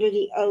you under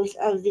the oath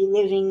of the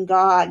living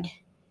God.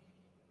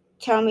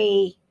 Tell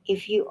me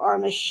if you are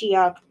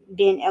Mashiach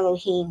ben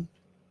Elohim.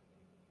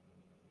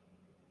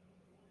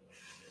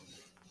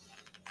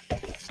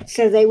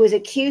 So they was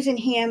accusing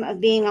him of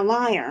being a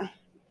liar,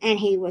 and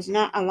he was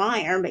not a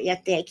liar, but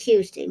yet they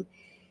accused him.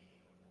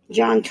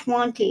 John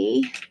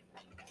 20.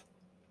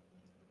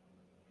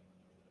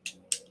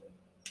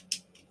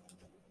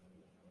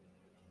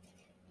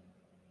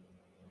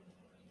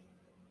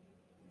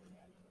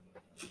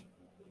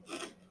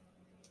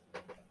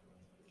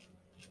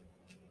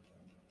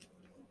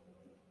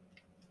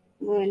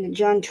 We're in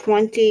John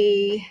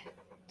 20,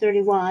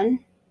 31.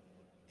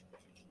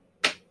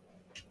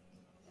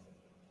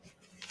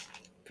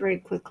 Very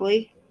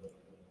quickly.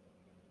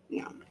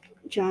 Yeah,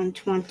 John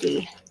 20.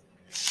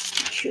 I'm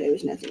sure there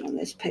was nothing on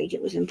this page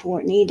that was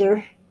important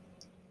either.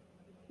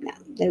 No,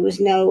 there was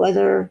no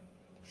other.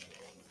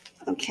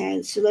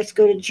 Okay, so let's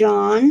go to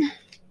John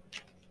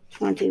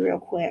 20 real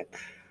quick.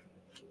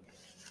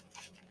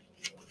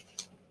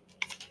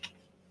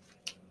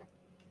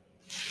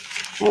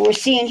 And we're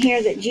seeing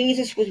here that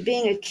Jesus was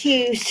being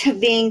accused of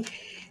being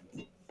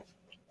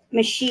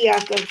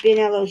Mashiach of Ben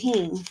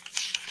Elohim,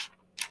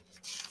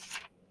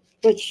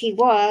 which he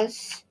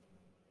was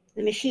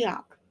the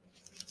Mashiach,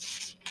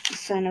 the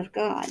Son of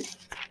God,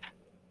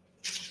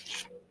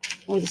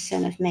 or the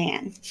Son of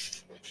Man.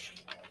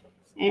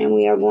 And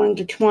we are going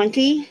to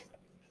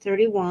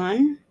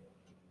 20:31.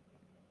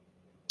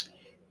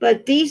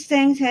 But these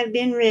things have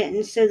been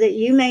written so that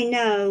you may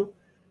know,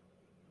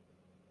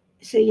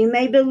 so you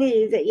may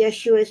believe that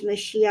Yeshua is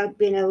Mashiach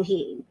ben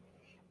Elohim,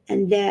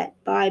 and that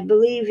by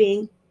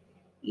believing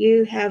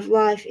you have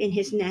life in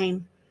his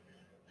name.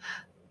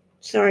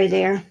 Sorry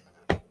there.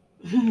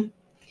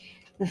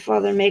 The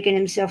Father making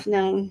himself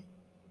known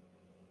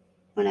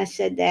when I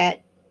said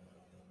that.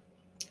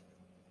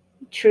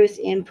 Truth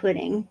in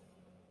pudding.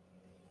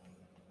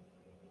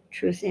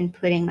 Truth in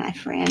pudding, my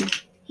friend.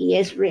 He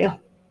is real.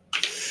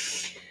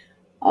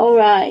 All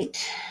right.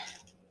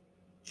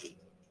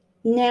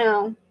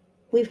 Now,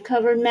 We've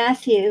covered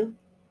Matthew.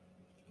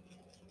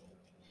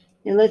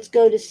 Now let's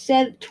go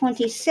to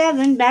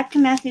 27, back to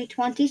Matthew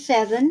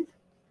 27.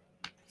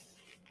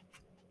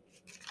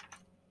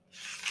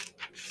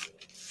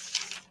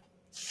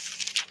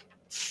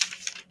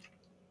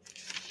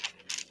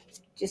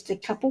 Just a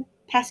couple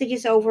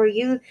passages over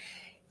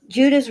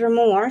Judah's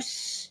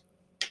remorse.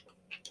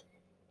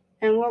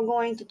 And we're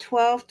going to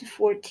 12 to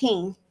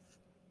 14.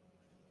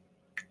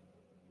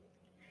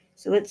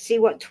 So let's see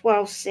what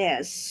 12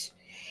 says.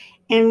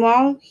 And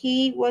while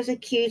he was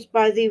accused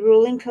by the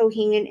ruling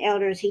Kohen and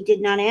elders, he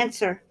did not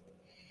answer.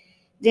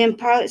 Then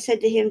Pilate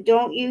said to him,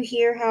 "Don't you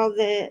hear how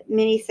the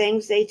many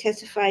things they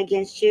testify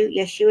against you?"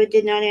 Yeshua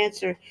did not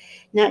answer,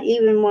 not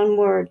even one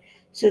word.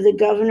 So the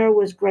governor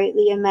was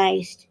greatly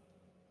amazed.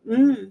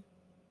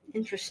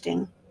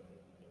 Interesting.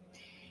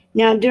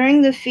 Now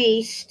during the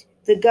feast,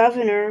 the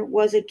governor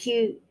was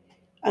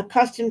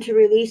accustomed to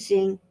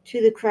releasing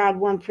to the crowd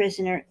one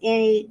prisoner,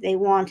 any they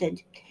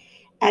wanted.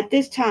 At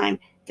this time,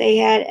 they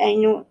had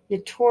a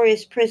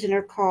notorious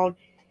prisoner called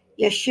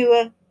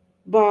Yeshua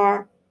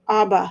bar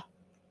Abba.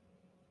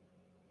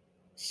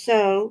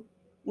 So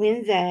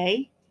when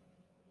they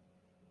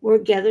were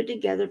gathered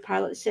together,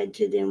 Pilate said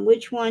to them,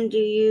 "Which one do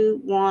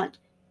you want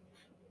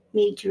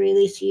me to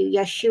release you?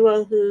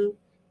 Yeshua, who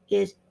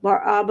is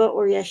bar Abba,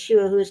 or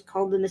Yeshua, who is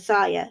called the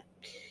Messiah?"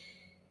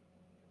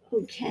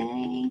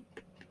 Okay.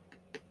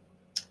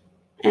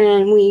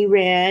 And we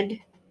read,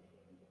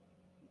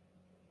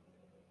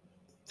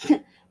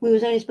 we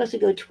was only supposed to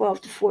go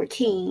 12 to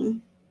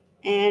 14,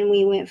 and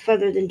we went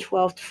further than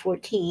 12 to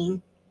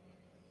 14.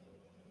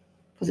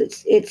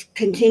 Because it's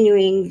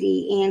continuing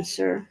the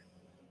answer.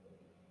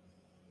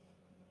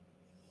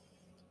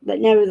 But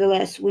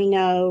nevertheless, we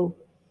know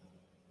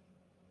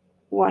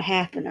what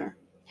happened.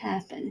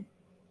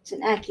 It's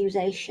an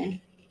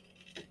accusation.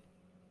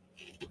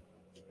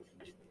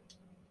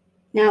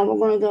 Now we're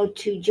going to go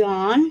to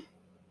John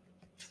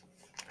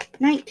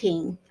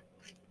 19.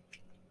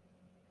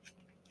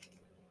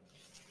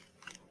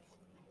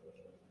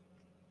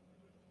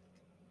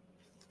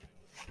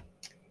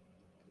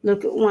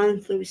 Look at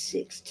 1 through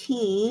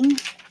 16.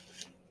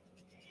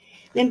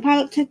 Then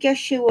Pilate took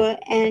Yeshua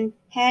and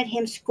had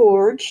him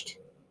scourged.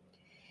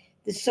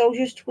 The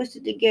soldiers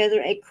twisted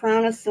together a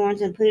crown of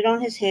thorns and put it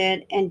on his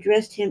head and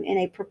dressed him in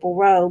a purple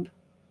robe.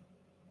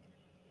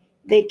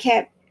 They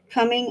kept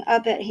coming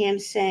up at him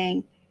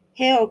saying,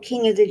 "Hail,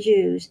 King of the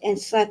Jews," and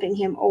slapping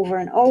him over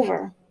and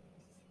over.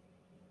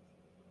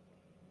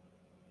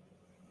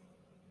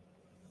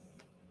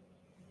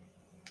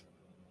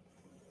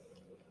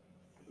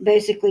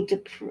 Basically,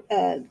 this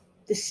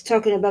is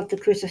talking about the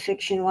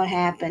crucifixion, what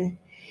happened.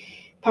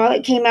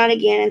 Pilate came out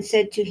again and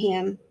said to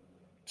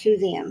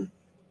them,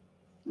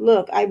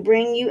 "Look, I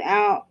bring you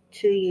out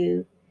to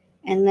you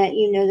and let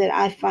you know that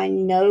I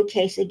find no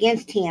case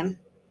against him."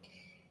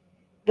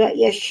 But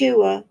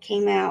Yeshua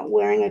came out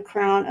wearing a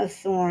crown of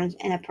thorns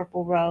and a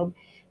purple robe.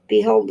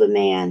 "Behold the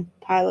man,"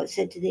 Pilate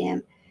said to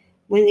them.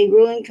 When the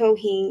ruling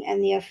Kohen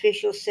and the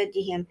officials said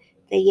to him,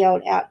 they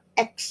yelled out,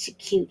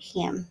 "Execute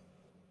him."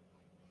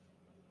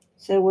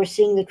 So we're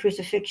seeing the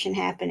crucifixion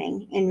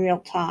happening in real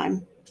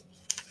time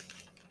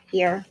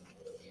here.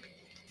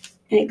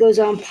 And it goes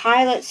on,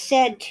 Pilate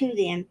said to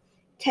them,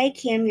 "Take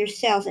him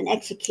yourselves and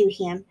execute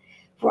him,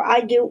 for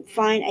I don't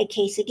find a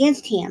case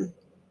against him."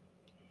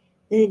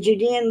 Then the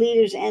Judean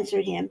leaders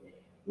answered him,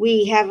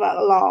 "We have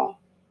a law,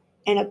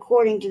 and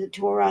according to the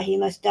Torah he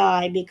must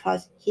die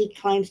because he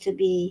claims to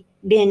be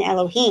Ben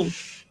Elohim."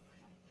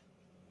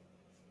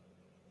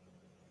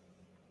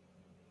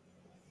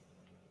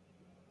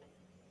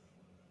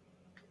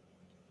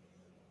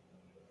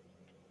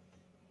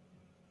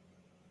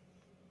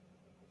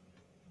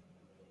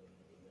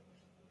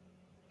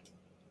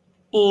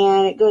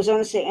 And it goes on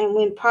to say, and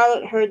when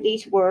Pilate heard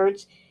these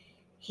words,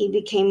 he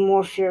became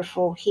more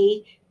fearful.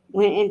 He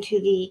went into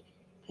the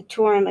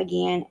Praetorium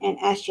again and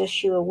asked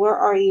Yeshua, "Where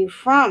are you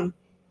from?"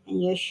 And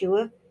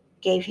Yeshua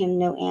gave him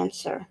no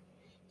answer.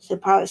 So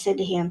Pilate said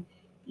to him,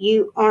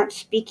 "You aren't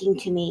speaking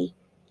to me.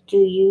 Do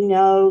you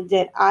know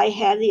that I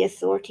have the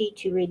authority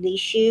to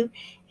release you,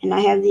 and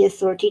I have the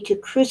authority to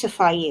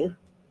crucify you?"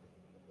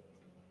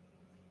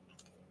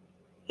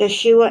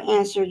 Yeshua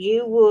answered,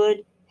 "You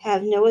would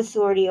have no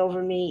authority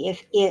over me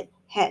if it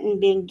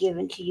hadn't been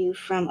given to you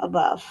from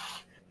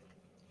above.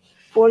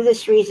 For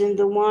this reason,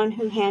 the one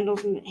who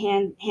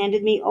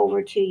handed me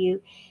over to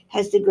you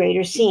has the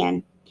greater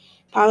sin."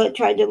 Pilate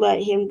tried to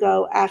let him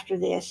go after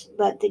this,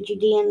 but the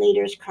Judean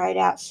leaders cried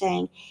out,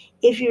 saying,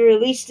 "If you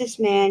release this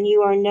man,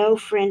 you are no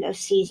friend of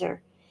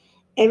Caesar.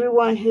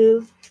 Everyone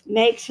who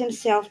makes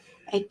himself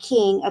a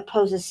king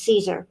opposes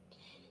Caesar."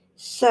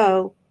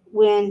 So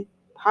when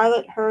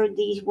Pilate heard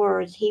these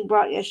words, he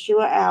brought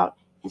Yeshua out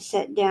and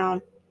sat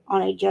down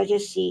on a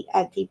judge's seat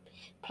at the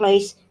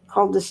place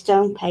called the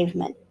Stone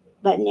Pavement,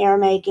 but in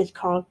Aramaic it's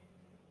called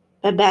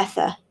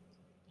Gabbatha.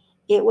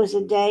 It was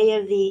a day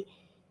of the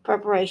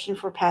preparation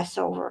for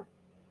Passover,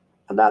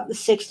 about the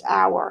 6th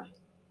hour,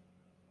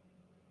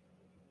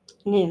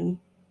 noon.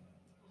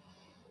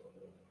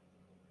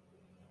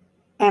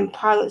 And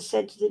Pilate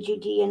said to the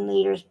Judean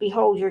leaders,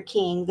 "Behold your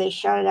king." They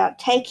shouted out,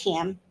 take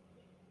him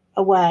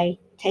away,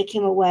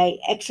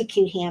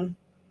 execute him."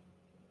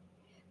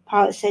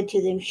 Pilate said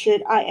to them,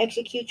 "Should I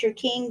execute your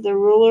king?" The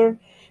ruling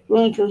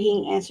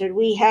king answered,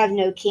 "We have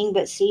no king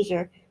but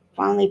Caesar."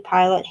 Finally,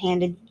 Pilate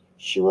handed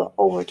Yeshua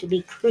over to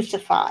be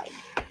crucified.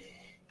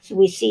 So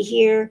we see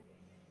here,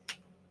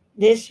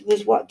 this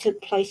was what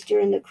took place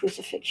during the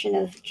crucifixion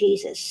of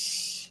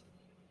Jesus.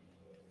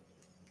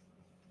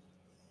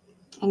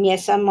 And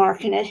yes, I'm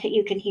marking it.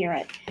 You can hear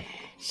it.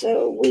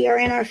 So we are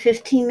in our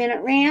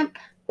 15-minute ramp.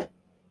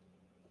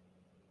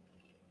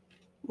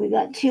 We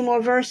got 2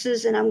 more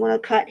verses, and I'm going to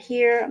cut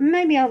here.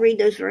 Maybe I'll read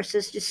those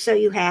verses just so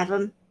you have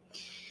them.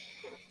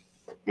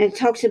 And it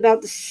talks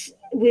about this.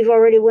 We've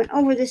already went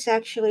over this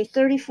actually.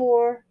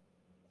 34,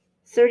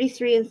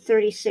 33, and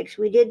 36.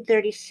 We did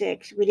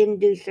 36. We didn't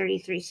do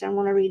 33, so I'm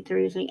going to read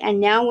 33. And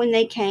now when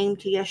they came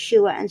to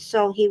Yeshua and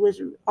saw he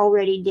was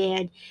already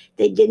dead,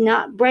 they did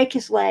not break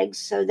his legs.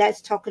 So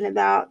that's talking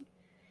about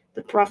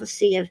the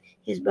prophecy of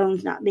his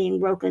bones not being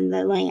broken,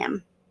 the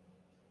lamb.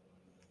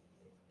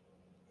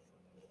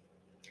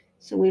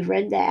 So we've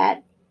read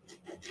that.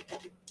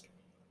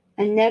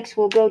 And next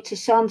we'll go to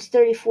Psalms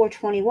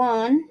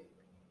 34:21.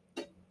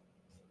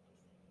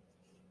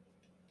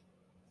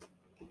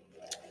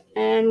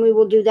 And we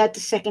will do that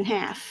the second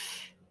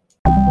half.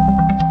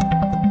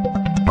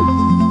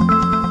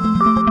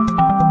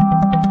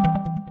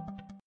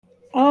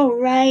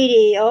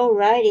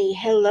 Alrighty.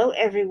 Hello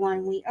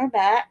everyone. We are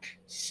back.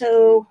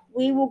 So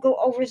we will go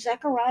over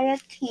Zechariah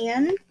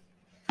 10.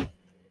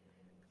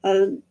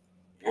 And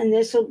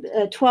this will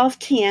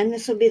 12:10.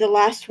 This will be the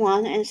last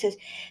one. And it says,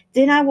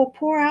 "Then I will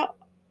pour out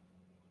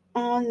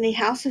on the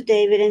house of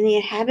David and the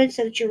inhabitants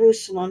of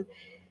Jerusalem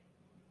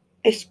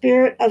a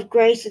spirit of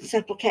grace and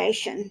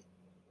supplication,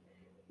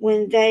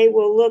 when they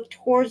will look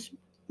towards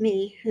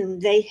me whom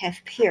they have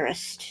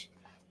pierced."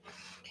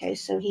 Okay,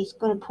 so he's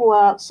going to pour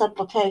out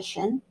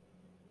supplication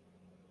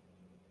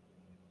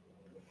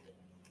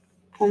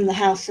on the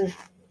house of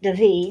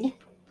David.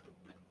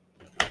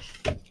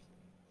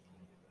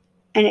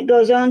 And it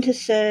goes on to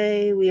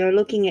say, we are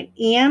looking at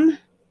M,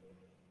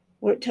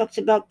 where it talks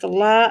about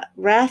the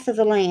wrath of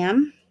the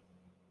Lamb,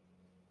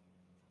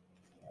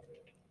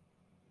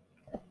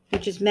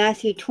 which is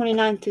Matthew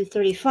 29 through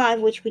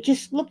 35, which we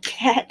just looked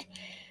at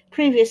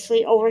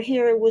previously. Over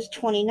here it was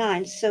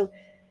 29. So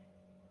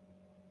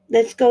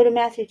let's go to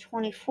Matthew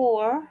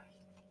 24,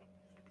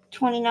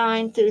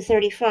 29 through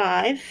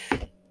 35.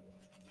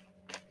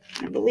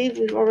 I believe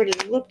we've already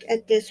looked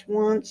at this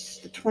once,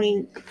 the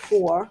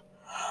 24.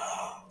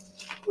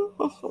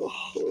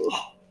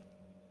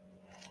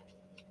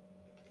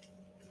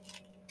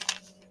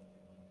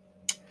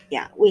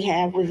 Yeah, we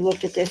have. We've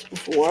looked at this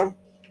before.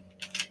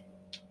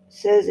 It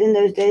says, "In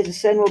those days the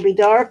sun will be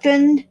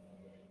darkened,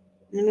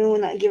 the moon will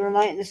not give her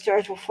light, and the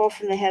stars will fall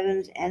from the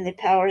heavens, and the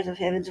powers of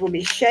heavens will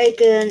be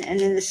shaken, and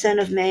then the Son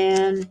of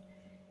Man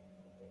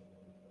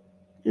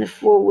and the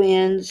 4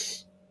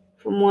 winds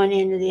from one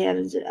end of the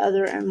heavens to the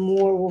other, and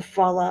more will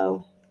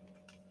follow."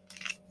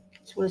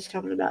 That's what it's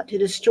talking about, to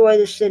destroy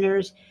the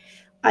sinners.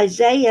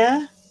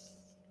 Isaiah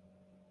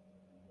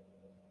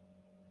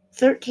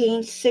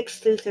 13, 6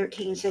 through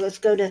 13. So let's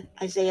go to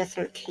Isaiah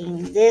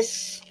 13.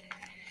 This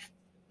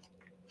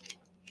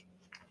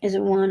is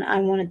the one I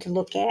wanted to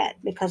look at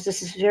because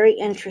this is very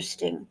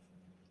interesting.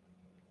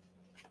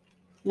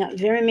 Not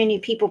very many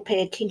people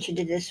pay attention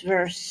to this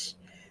verse.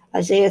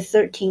 Isaiah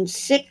 13,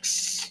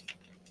 6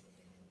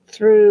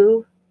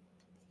 through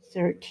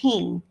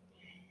 13.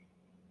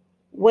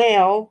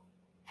 "Well,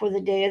 for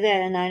the day of the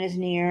Adonai is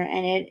near,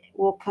 and it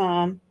will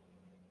come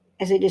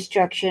as a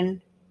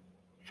destruction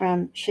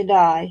from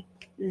Shaddai.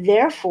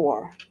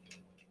 Therefore,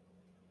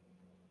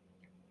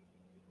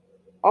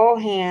 all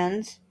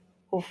hands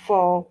will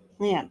fall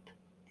limp,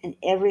 and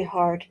every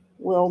heart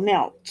will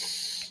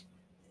melt.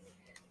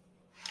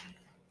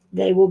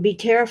 They will be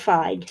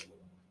terrified,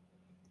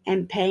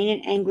 and pain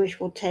and anguish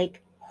will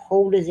take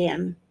hold of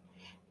them,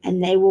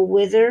 and they will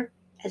wither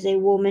as a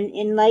woman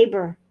in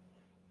labor,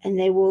 and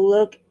they will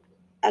look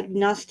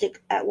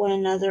agnostic at one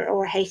another,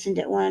 or hastened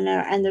at one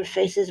another, and their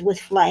faces with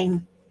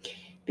flame.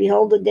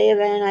 Behold, the day of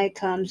Adonai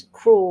comes,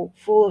 cruel,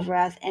 full of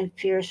wrath and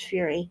fierce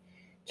fury,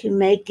 to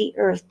make the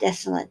earth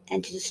desolate,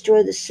 and to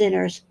destroy the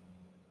sinners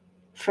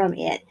from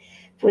it.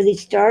 For the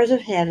stars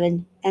of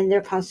heaven and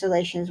their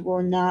constellations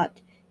will not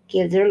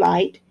give their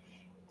light,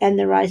 and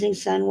the rising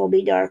sun will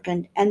be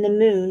darkened, and the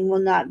moon will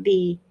not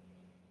be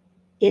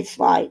its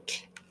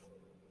light."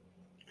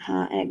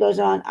 And it goes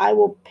on, "I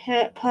will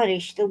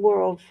punish the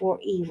world for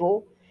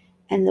evil,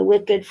 and the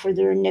wicked for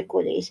their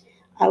iniquities.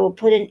 I will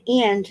put an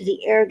end to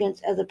the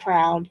arrogance of the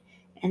proud,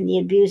 and the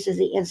abuse of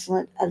the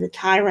insolent of the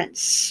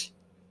tyrants.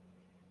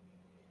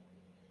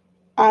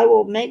 I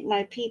will make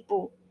my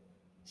people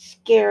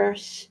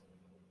scarce,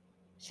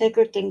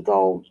 sacred than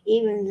gold,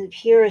 even the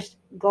purest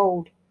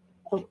gold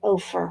of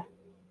Ophir."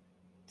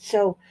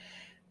 So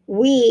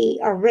we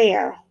are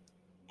rare,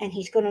 and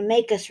he's going to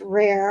make us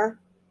rare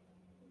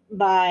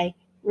by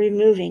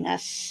removing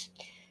us.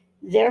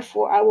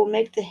 Therefore I will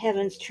make the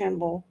heavens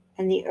tremble,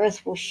 and the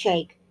earth will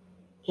shake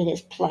in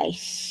its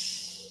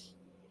place.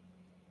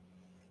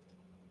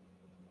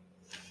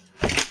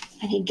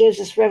 And he gives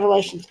us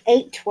Revelations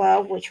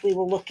 8:12, which we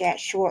will look at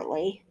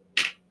shortly.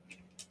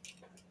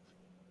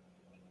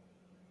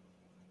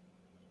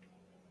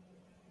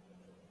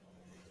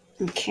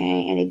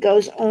 Okay, and it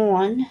goes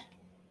on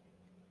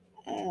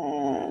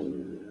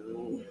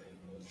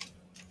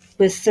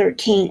with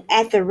 13.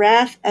 At the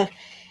wrath of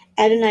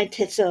Adonai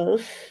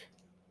Tetzaveh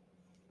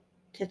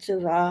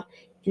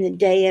in the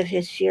day of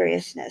his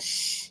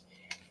furiousness.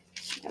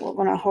 So we're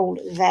going to hold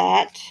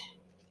that.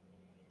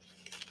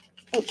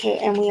 Okay,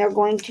 and we are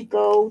going to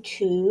go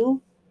to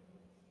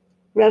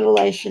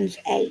Revelations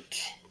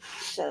 8.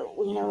 So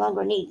we no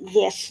longer need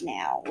this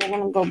now. We're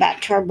going to go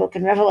back to our book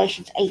in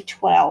Revelations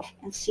 8:12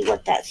 and see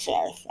what that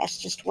says. That's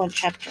just one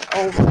chapter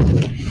over.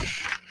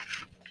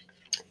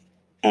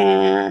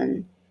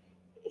 And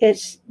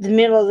it's the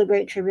middle of the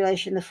Great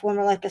Tribulation. The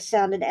former like a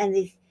sounded, and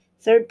the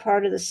third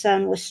part of the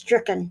sun was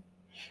stricken,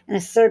 and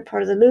a third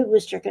part of the moon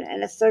was stricken,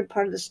 and a third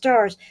part of the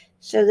stars,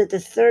 so that the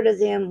third of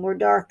them were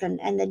darkened,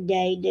 and the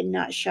day did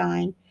not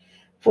shine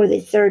for the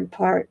third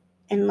part,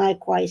 and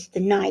likewise the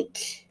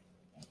night.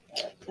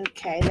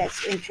 Okay,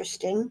 that's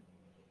interesting.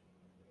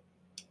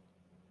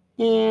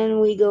 And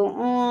we go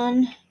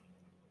on.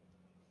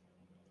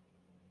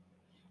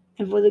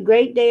 And for the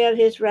great day of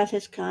his wrath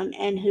has come,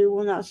 and who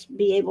will not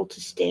be able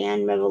to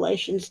stand?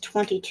 Revelations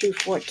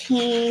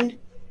 22:14.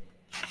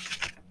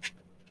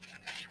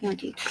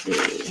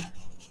 22.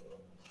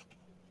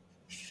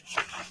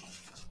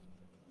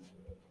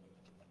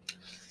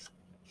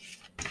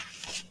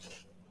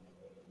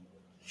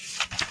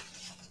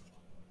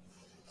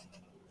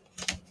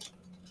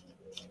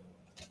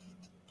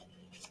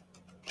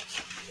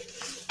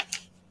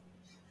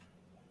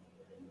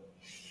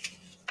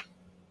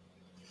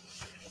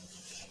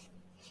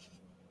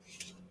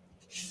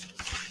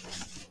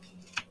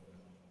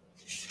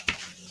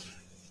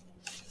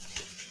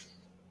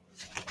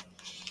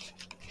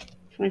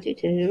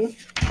 Twenty-two.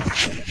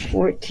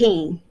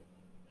 14.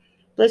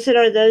 Blessed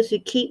are those who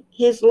keep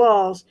his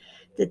laws,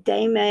 that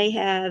they may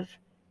have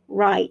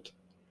right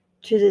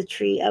to the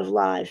tree of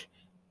life,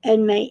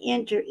 and may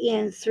enter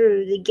in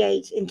through the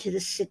gates into the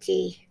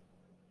city.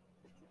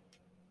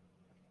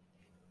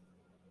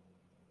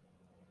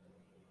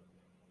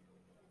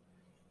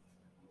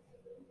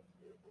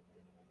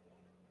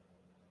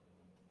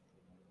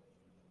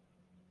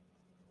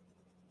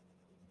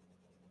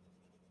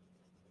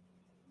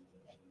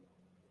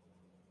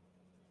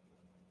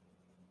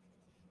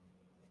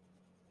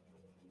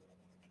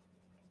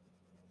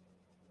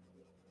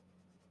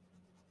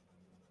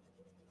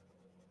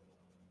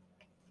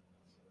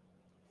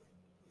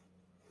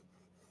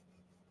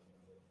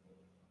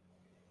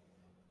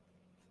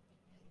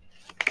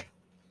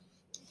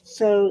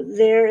 So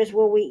there is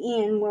where we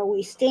end, where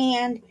we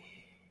stand.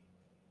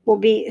 Will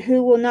be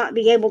who will not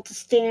be able to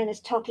stand is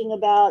talking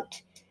about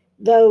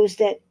those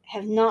that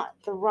have not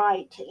the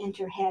right to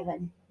enter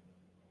heaven.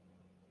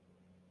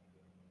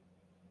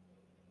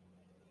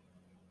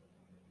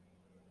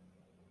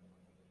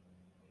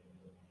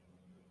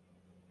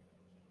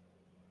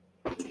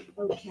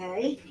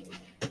 Okay,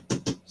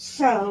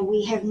 so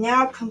we have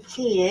now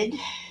completed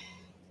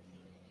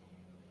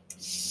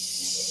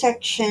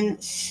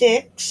section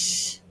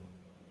 6,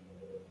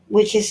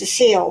 which is the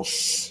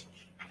seals.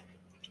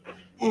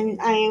 And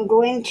I am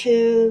going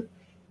to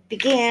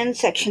begin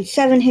section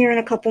 7 here in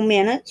a couple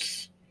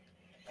minutes.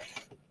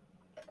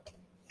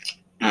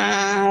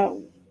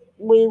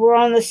 We were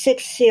on the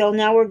 6th seal.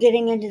 Now we're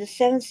getting into the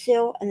 7th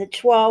seal and the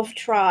 12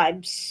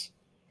 tribes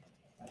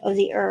of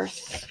the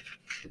earth,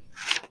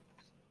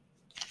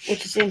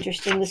 which is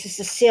interesting. This is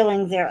the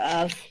sealing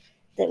thereof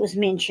that was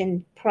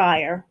mentioned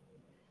prior.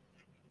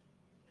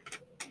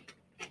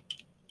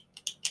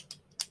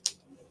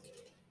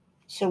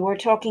 So we're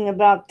talking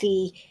about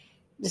the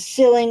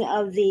sealing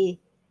of the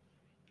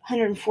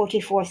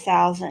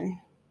 144,000.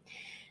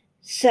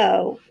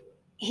 So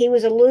he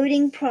was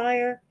alluding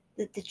prior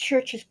that the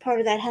church is part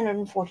of that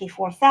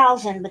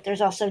 144,000, but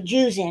there's also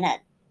Jews in it.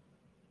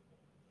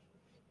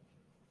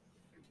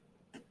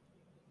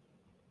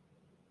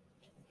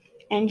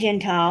 And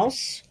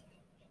Gentiles.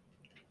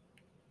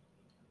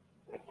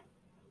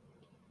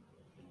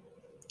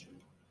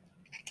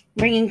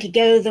 Bringing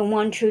together the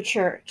one true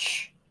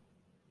church.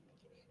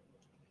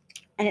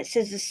 And it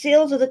says the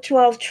seals of the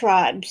 12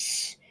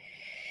 tribes.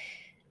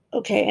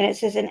 Okay, and it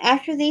says, and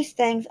after these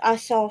things I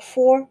saw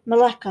 4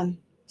 Malachim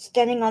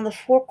standing on the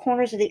 4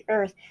 corners of the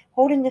earth,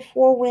 holding the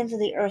 4 winds of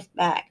the earth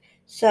back.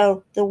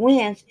 So the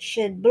winds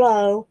should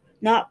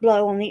not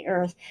blow on the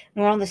earth,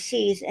 nor on the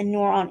seas, and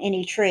nor on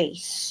any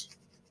trees.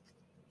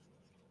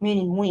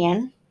 Meaning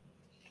wind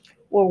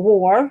or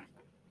war.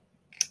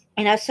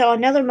 And I saw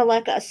another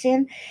Malach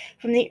ascend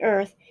from the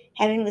earth,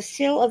 having the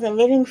seal of the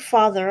living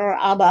Father, or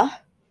Abba.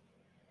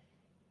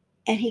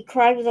 And he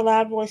cried with a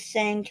loud voice,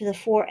 saying to the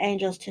 4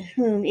 angels to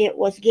whom it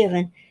was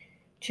given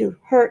to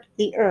hurt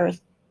the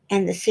earth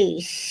and the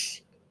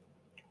seas.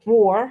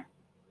 War.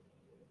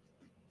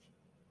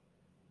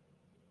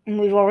 and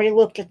we've already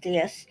looked at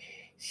this,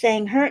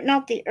 saying, hurt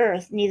not the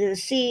earth, neither the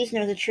seas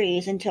nor the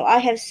trees, until I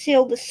have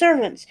sealed the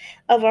servants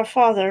of our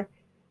Father,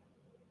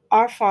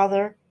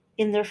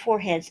 in their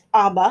foreheads,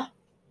 Abba.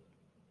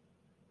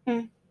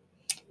 And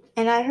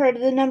I heard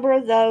the number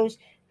of those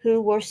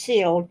who were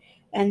sealed,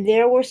 and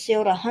there were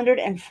sealed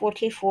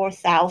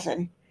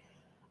 144,000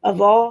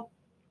 of all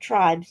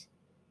tribes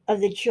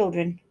of the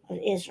children of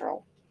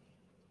Israel.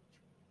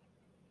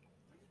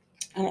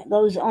 And it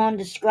goes on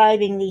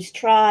describing these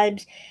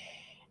tribes.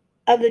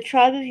 Of the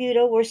tribe of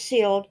Judah were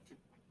sealed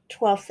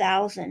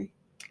 12,000.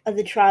 Of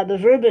the tribe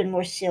of Reuben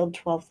were sealed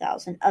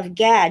 12,000. Of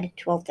Gad,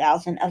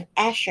 12,000. Of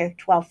Asher,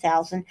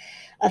 12,000.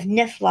 Of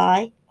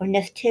Nephtali,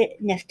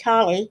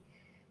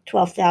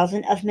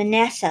 12,000. Of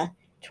Manasseh,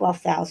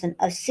 12,000.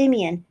 Of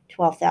Simeon,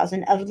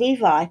 12,000. Of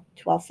Levi,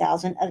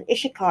 12,000. Of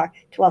Issachar,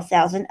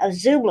 12,000. Of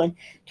Zebulun,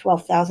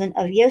 12,000.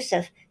 Of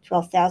Joseph,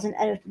 12,000.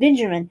 Of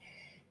Benjamin,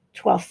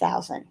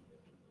 12,000.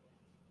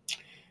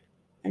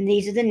 And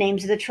these are the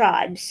names of the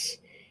tribes.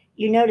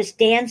 You notice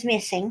Dan's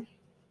missing.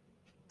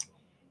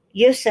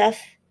 Joseph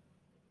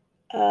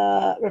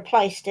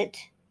replaced it,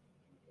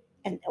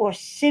 or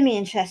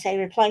Simeon, should I say,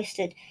 replaced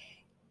it,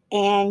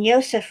 and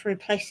Joseph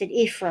replaced it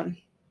Ephraim.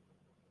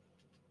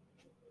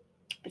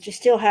 But you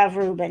still have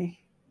Reuben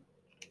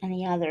and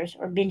the others,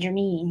 or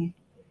Benjamin,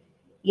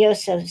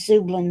 Joseph,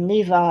 Zebulun,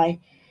 Levi,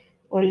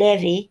 or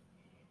Levi,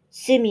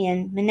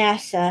 Simeon,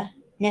 Manasseh,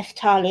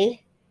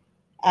 Naphtali,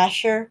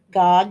 Asher,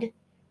 Gad,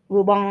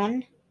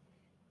 Reuben,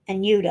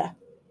 and Judah.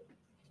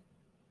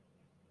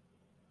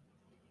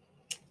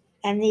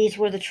 And these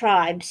were the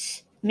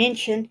tribes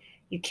mentioned.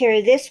 You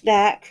carry this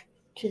back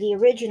to the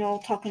original,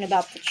 talking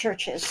about the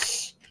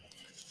churches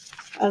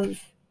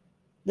of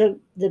the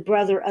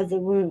brother of the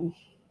womb,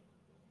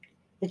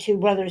 the two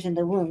brothers in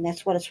the womb.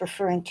 That's what it's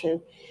referring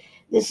to.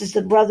 This is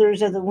the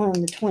brothers of the womb,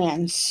 the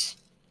twins.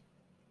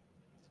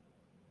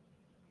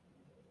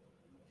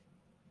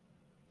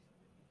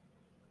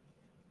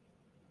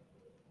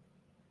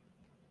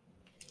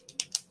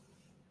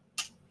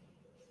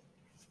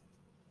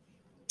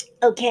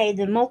 Okay,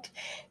 the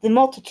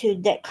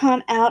multitude that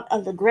come out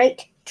of the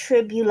great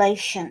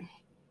tribulation.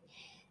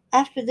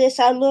 After this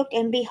I looked,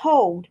 and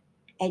behold,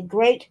 a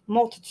great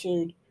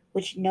multitude,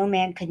 which no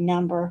man could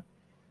number,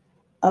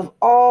 of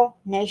all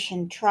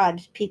nation,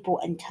 tribes, people,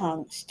 and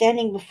tongues,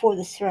 standing before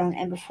the throne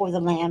and before the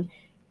Lamb,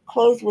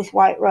 clothed with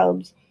white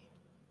robes,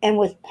 and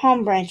with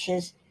palm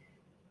branches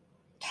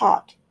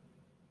taught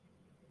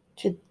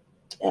to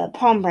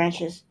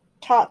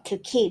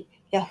keep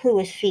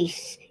Yahuwah's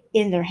feasts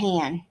in their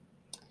hand,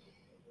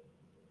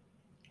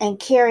 and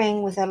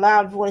carrying with a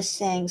loud voice,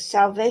 saying,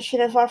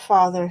 Salvation of our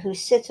Father, who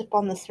sits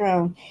upon the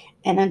throne,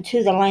 and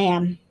unto the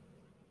Lamb.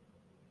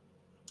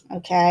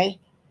 Okay.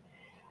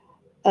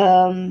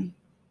 It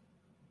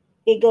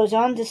goes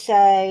on to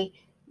say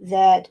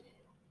that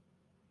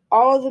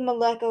all of the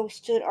Maleko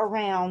stood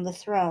around the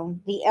throne,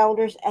 the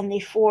elders and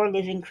the 4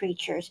 living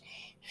creatures,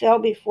 fell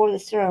before the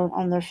throne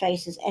on their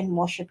faces and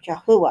worshipped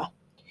Yahuwah.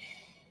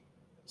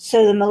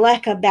 So the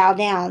Maleka bow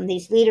down,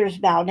 these leaders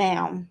bow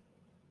down,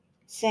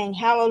 saying,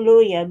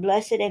 Hallelujah,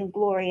 blessed and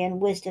glory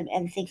and wisdom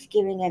and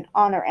thanksgiving and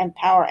honor and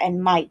power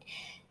and might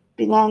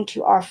belong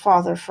to our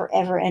Father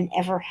forever and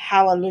ever.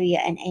 Hallelujah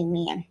and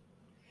amen.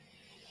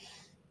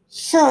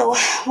 So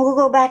we'll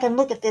go back and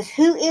look at this.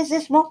 Who is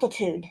this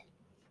multitude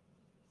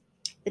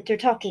that they're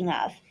talking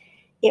of?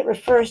 It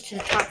refers to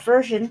the top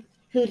version,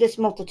 who this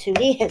multitude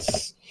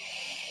is.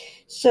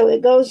 So we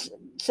go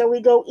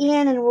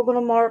in and we're going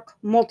to mark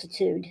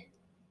multitude,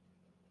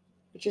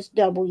 which is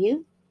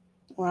W.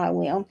 Or I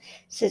will. It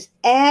says,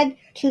 add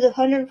to the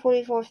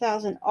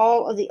 144,000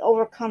 all of the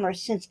overcomers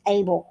since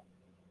Abel.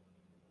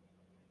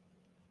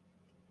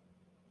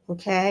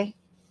 Okay?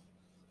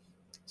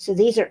 So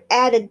these are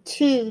added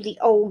to the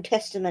Old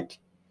Testament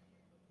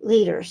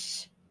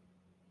leaders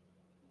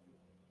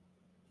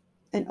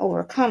and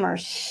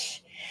overcomers.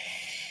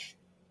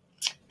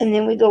 And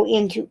then we go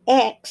into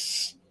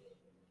X,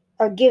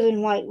 are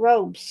given white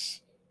robes,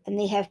 and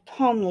they have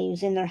palm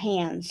leaves in their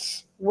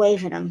hands,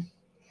 waving them.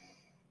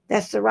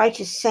 That's the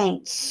righteous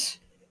saints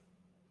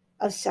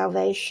of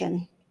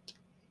salvation.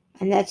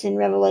 And that's in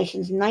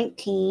Revelations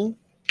 19,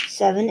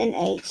 7 and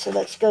 8. So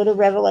let's go to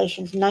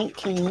Revelations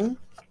 19,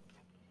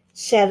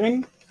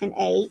 7 and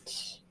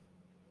 8.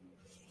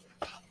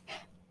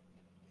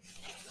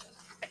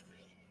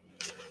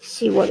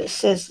 See what it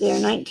says there,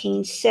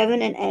 19,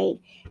 7 and 8.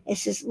 It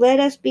says,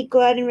 let us be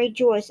glad and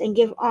rejoice and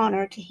give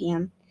honor to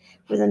him,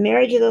 for the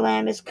marriage of the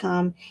Lamb is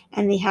come,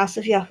 and the house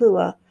of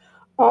Yahuwah.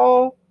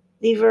 All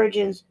the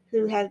virgins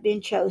who have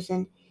been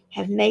chosen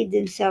have made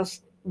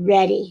themselves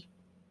ready.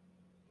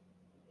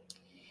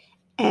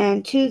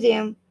 And to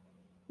them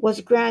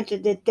was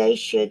granted that they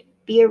should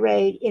be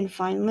arrayed in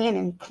fine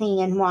linen,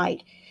 clean and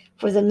white.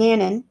 For the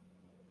linen,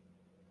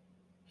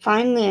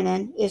 fine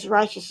linen, is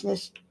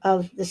righteousness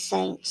of the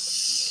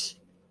saints.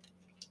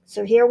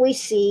 So here we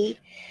see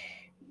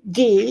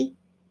D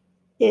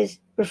is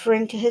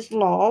referring to his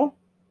law,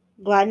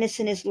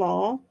 gladness in his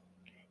law,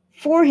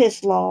 for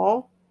his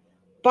law,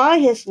 by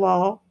his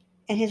law,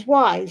 and his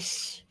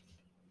wives,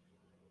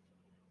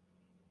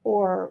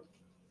 or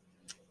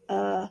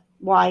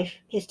wife,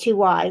 his two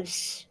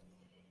wives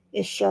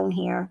is shown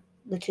here,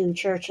 the two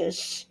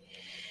churches.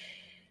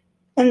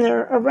 And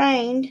they're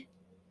arraigned,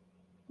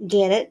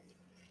 get it,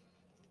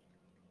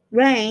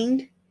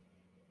 reigned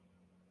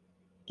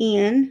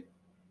in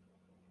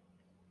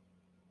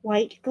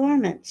white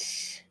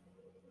garments.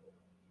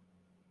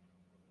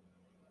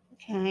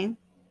 Okay.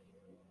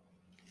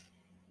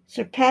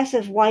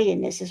 Surpassive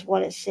whiteness is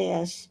what it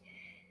says.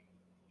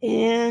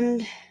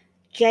 And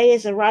J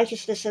is the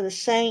righteousness of the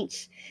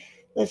saints.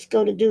 Let's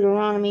go to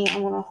Deuteronomy.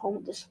 I'm going to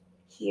hold this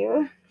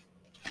here.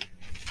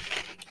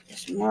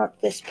 Just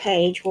mark this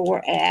page where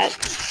we're at,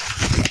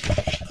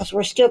 because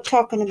we're still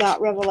talking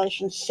about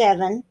Revelation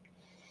 7.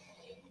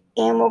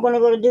 And we're going to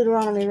go to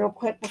Deuteronomy real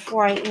quick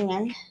before I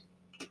end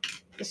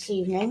this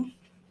evening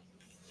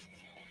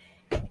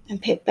and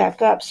pick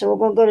back up. So we're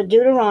going to go to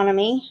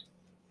Deuteronomy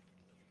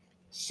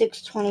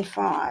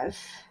 6:25.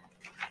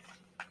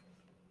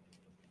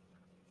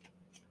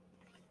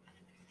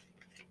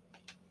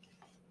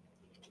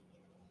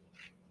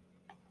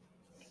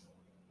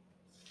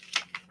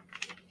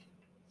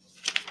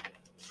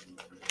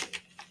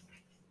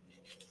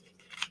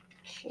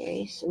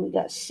 Okay, so we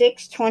got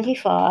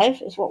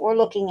 6:25 is what we're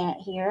looking at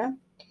here.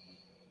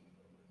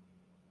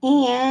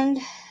 And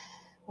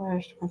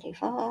where's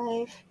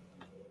 25?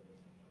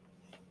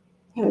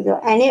 Here we go.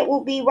 And it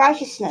will be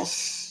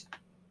righteousness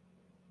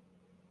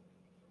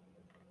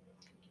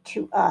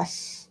to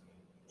us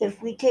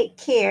if we take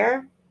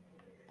care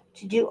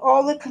to do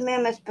all the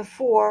commandments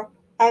before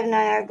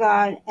Adonai our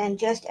God, and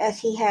just as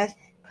he has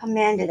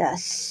commanded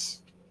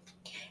us.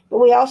 But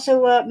we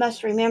also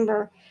must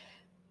remember,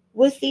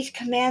 with these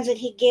commands that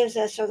he gives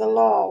us are the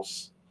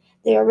laws.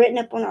 They are written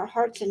upon our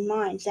hearts and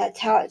minds. That's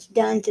how it's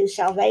done through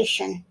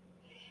salvation.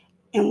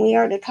 And we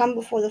are to come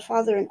before the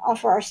Father and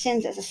offer our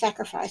sins as a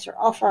sacrifice, or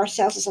offer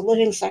ourselves as a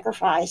living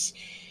sacrifice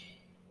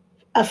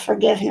of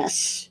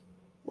forgiveness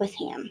with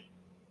him.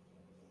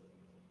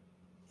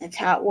 That's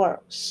how it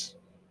works.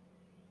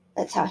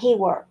 That's how he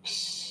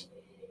works.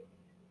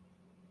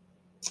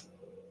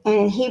 And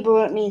in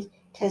Hebrew it means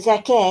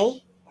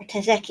tezekeh, or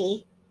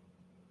tezeki,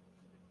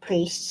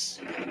 priests.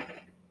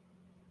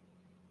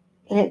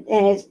 And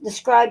it's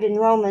described in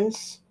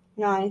Romans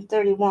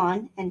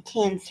 9:31 and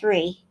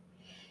 10:3.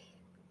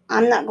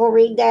 I'm not going to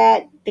read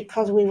that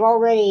because we've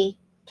already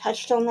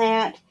touched on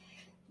that,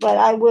 but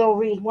I will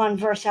read one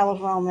verse out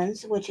of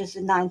Romans, which is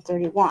the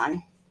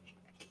 9:31.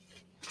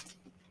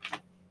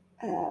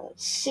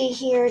 Let's see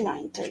here,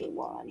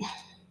 9:31.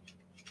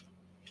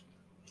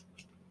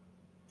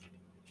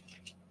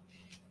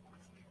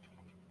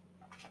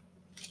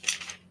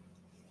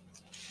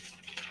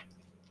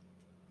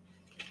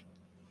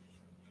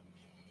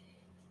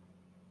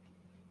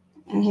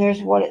 And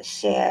here's what it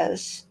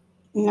says,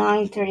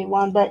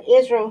 9:31. But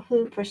Israel,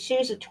 who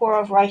pursues the Torah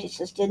of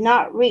righteousness, did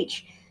not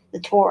reach the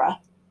Torah.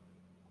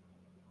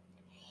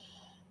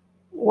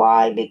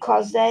 Why?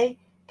 Because they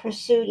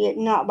pursued it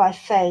not by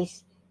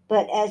faith,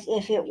 but as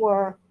if it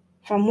were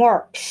from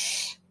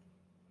works.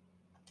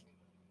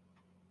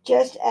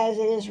 Just as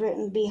it is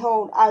written,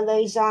 behold, I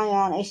lay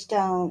Zion a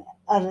stone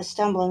of a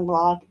stumbling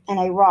block and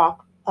a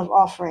rock of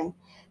offering.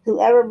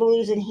 Whoever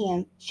believes in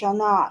him shall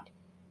not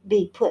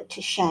be put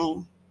to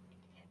shame.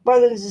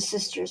 Brothers and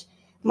sisters,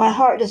 my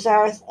heart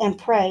desireth and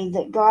pray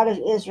that God of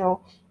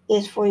Israel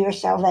is for your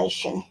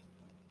salvation.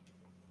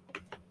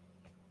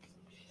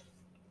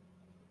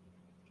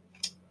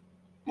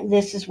 And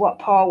this is what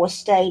Paul was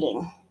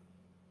stating.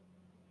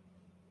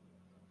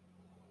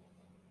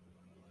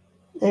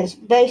 That is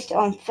based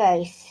on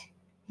faith,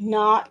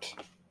 not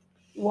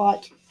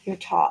what you're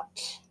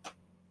taught.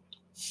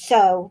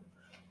 So,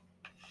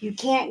 you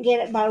can't get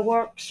it by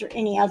works or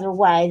any other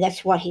way.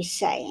 That's what he's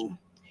saying.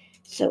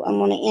 So I'm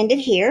going to end it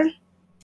here.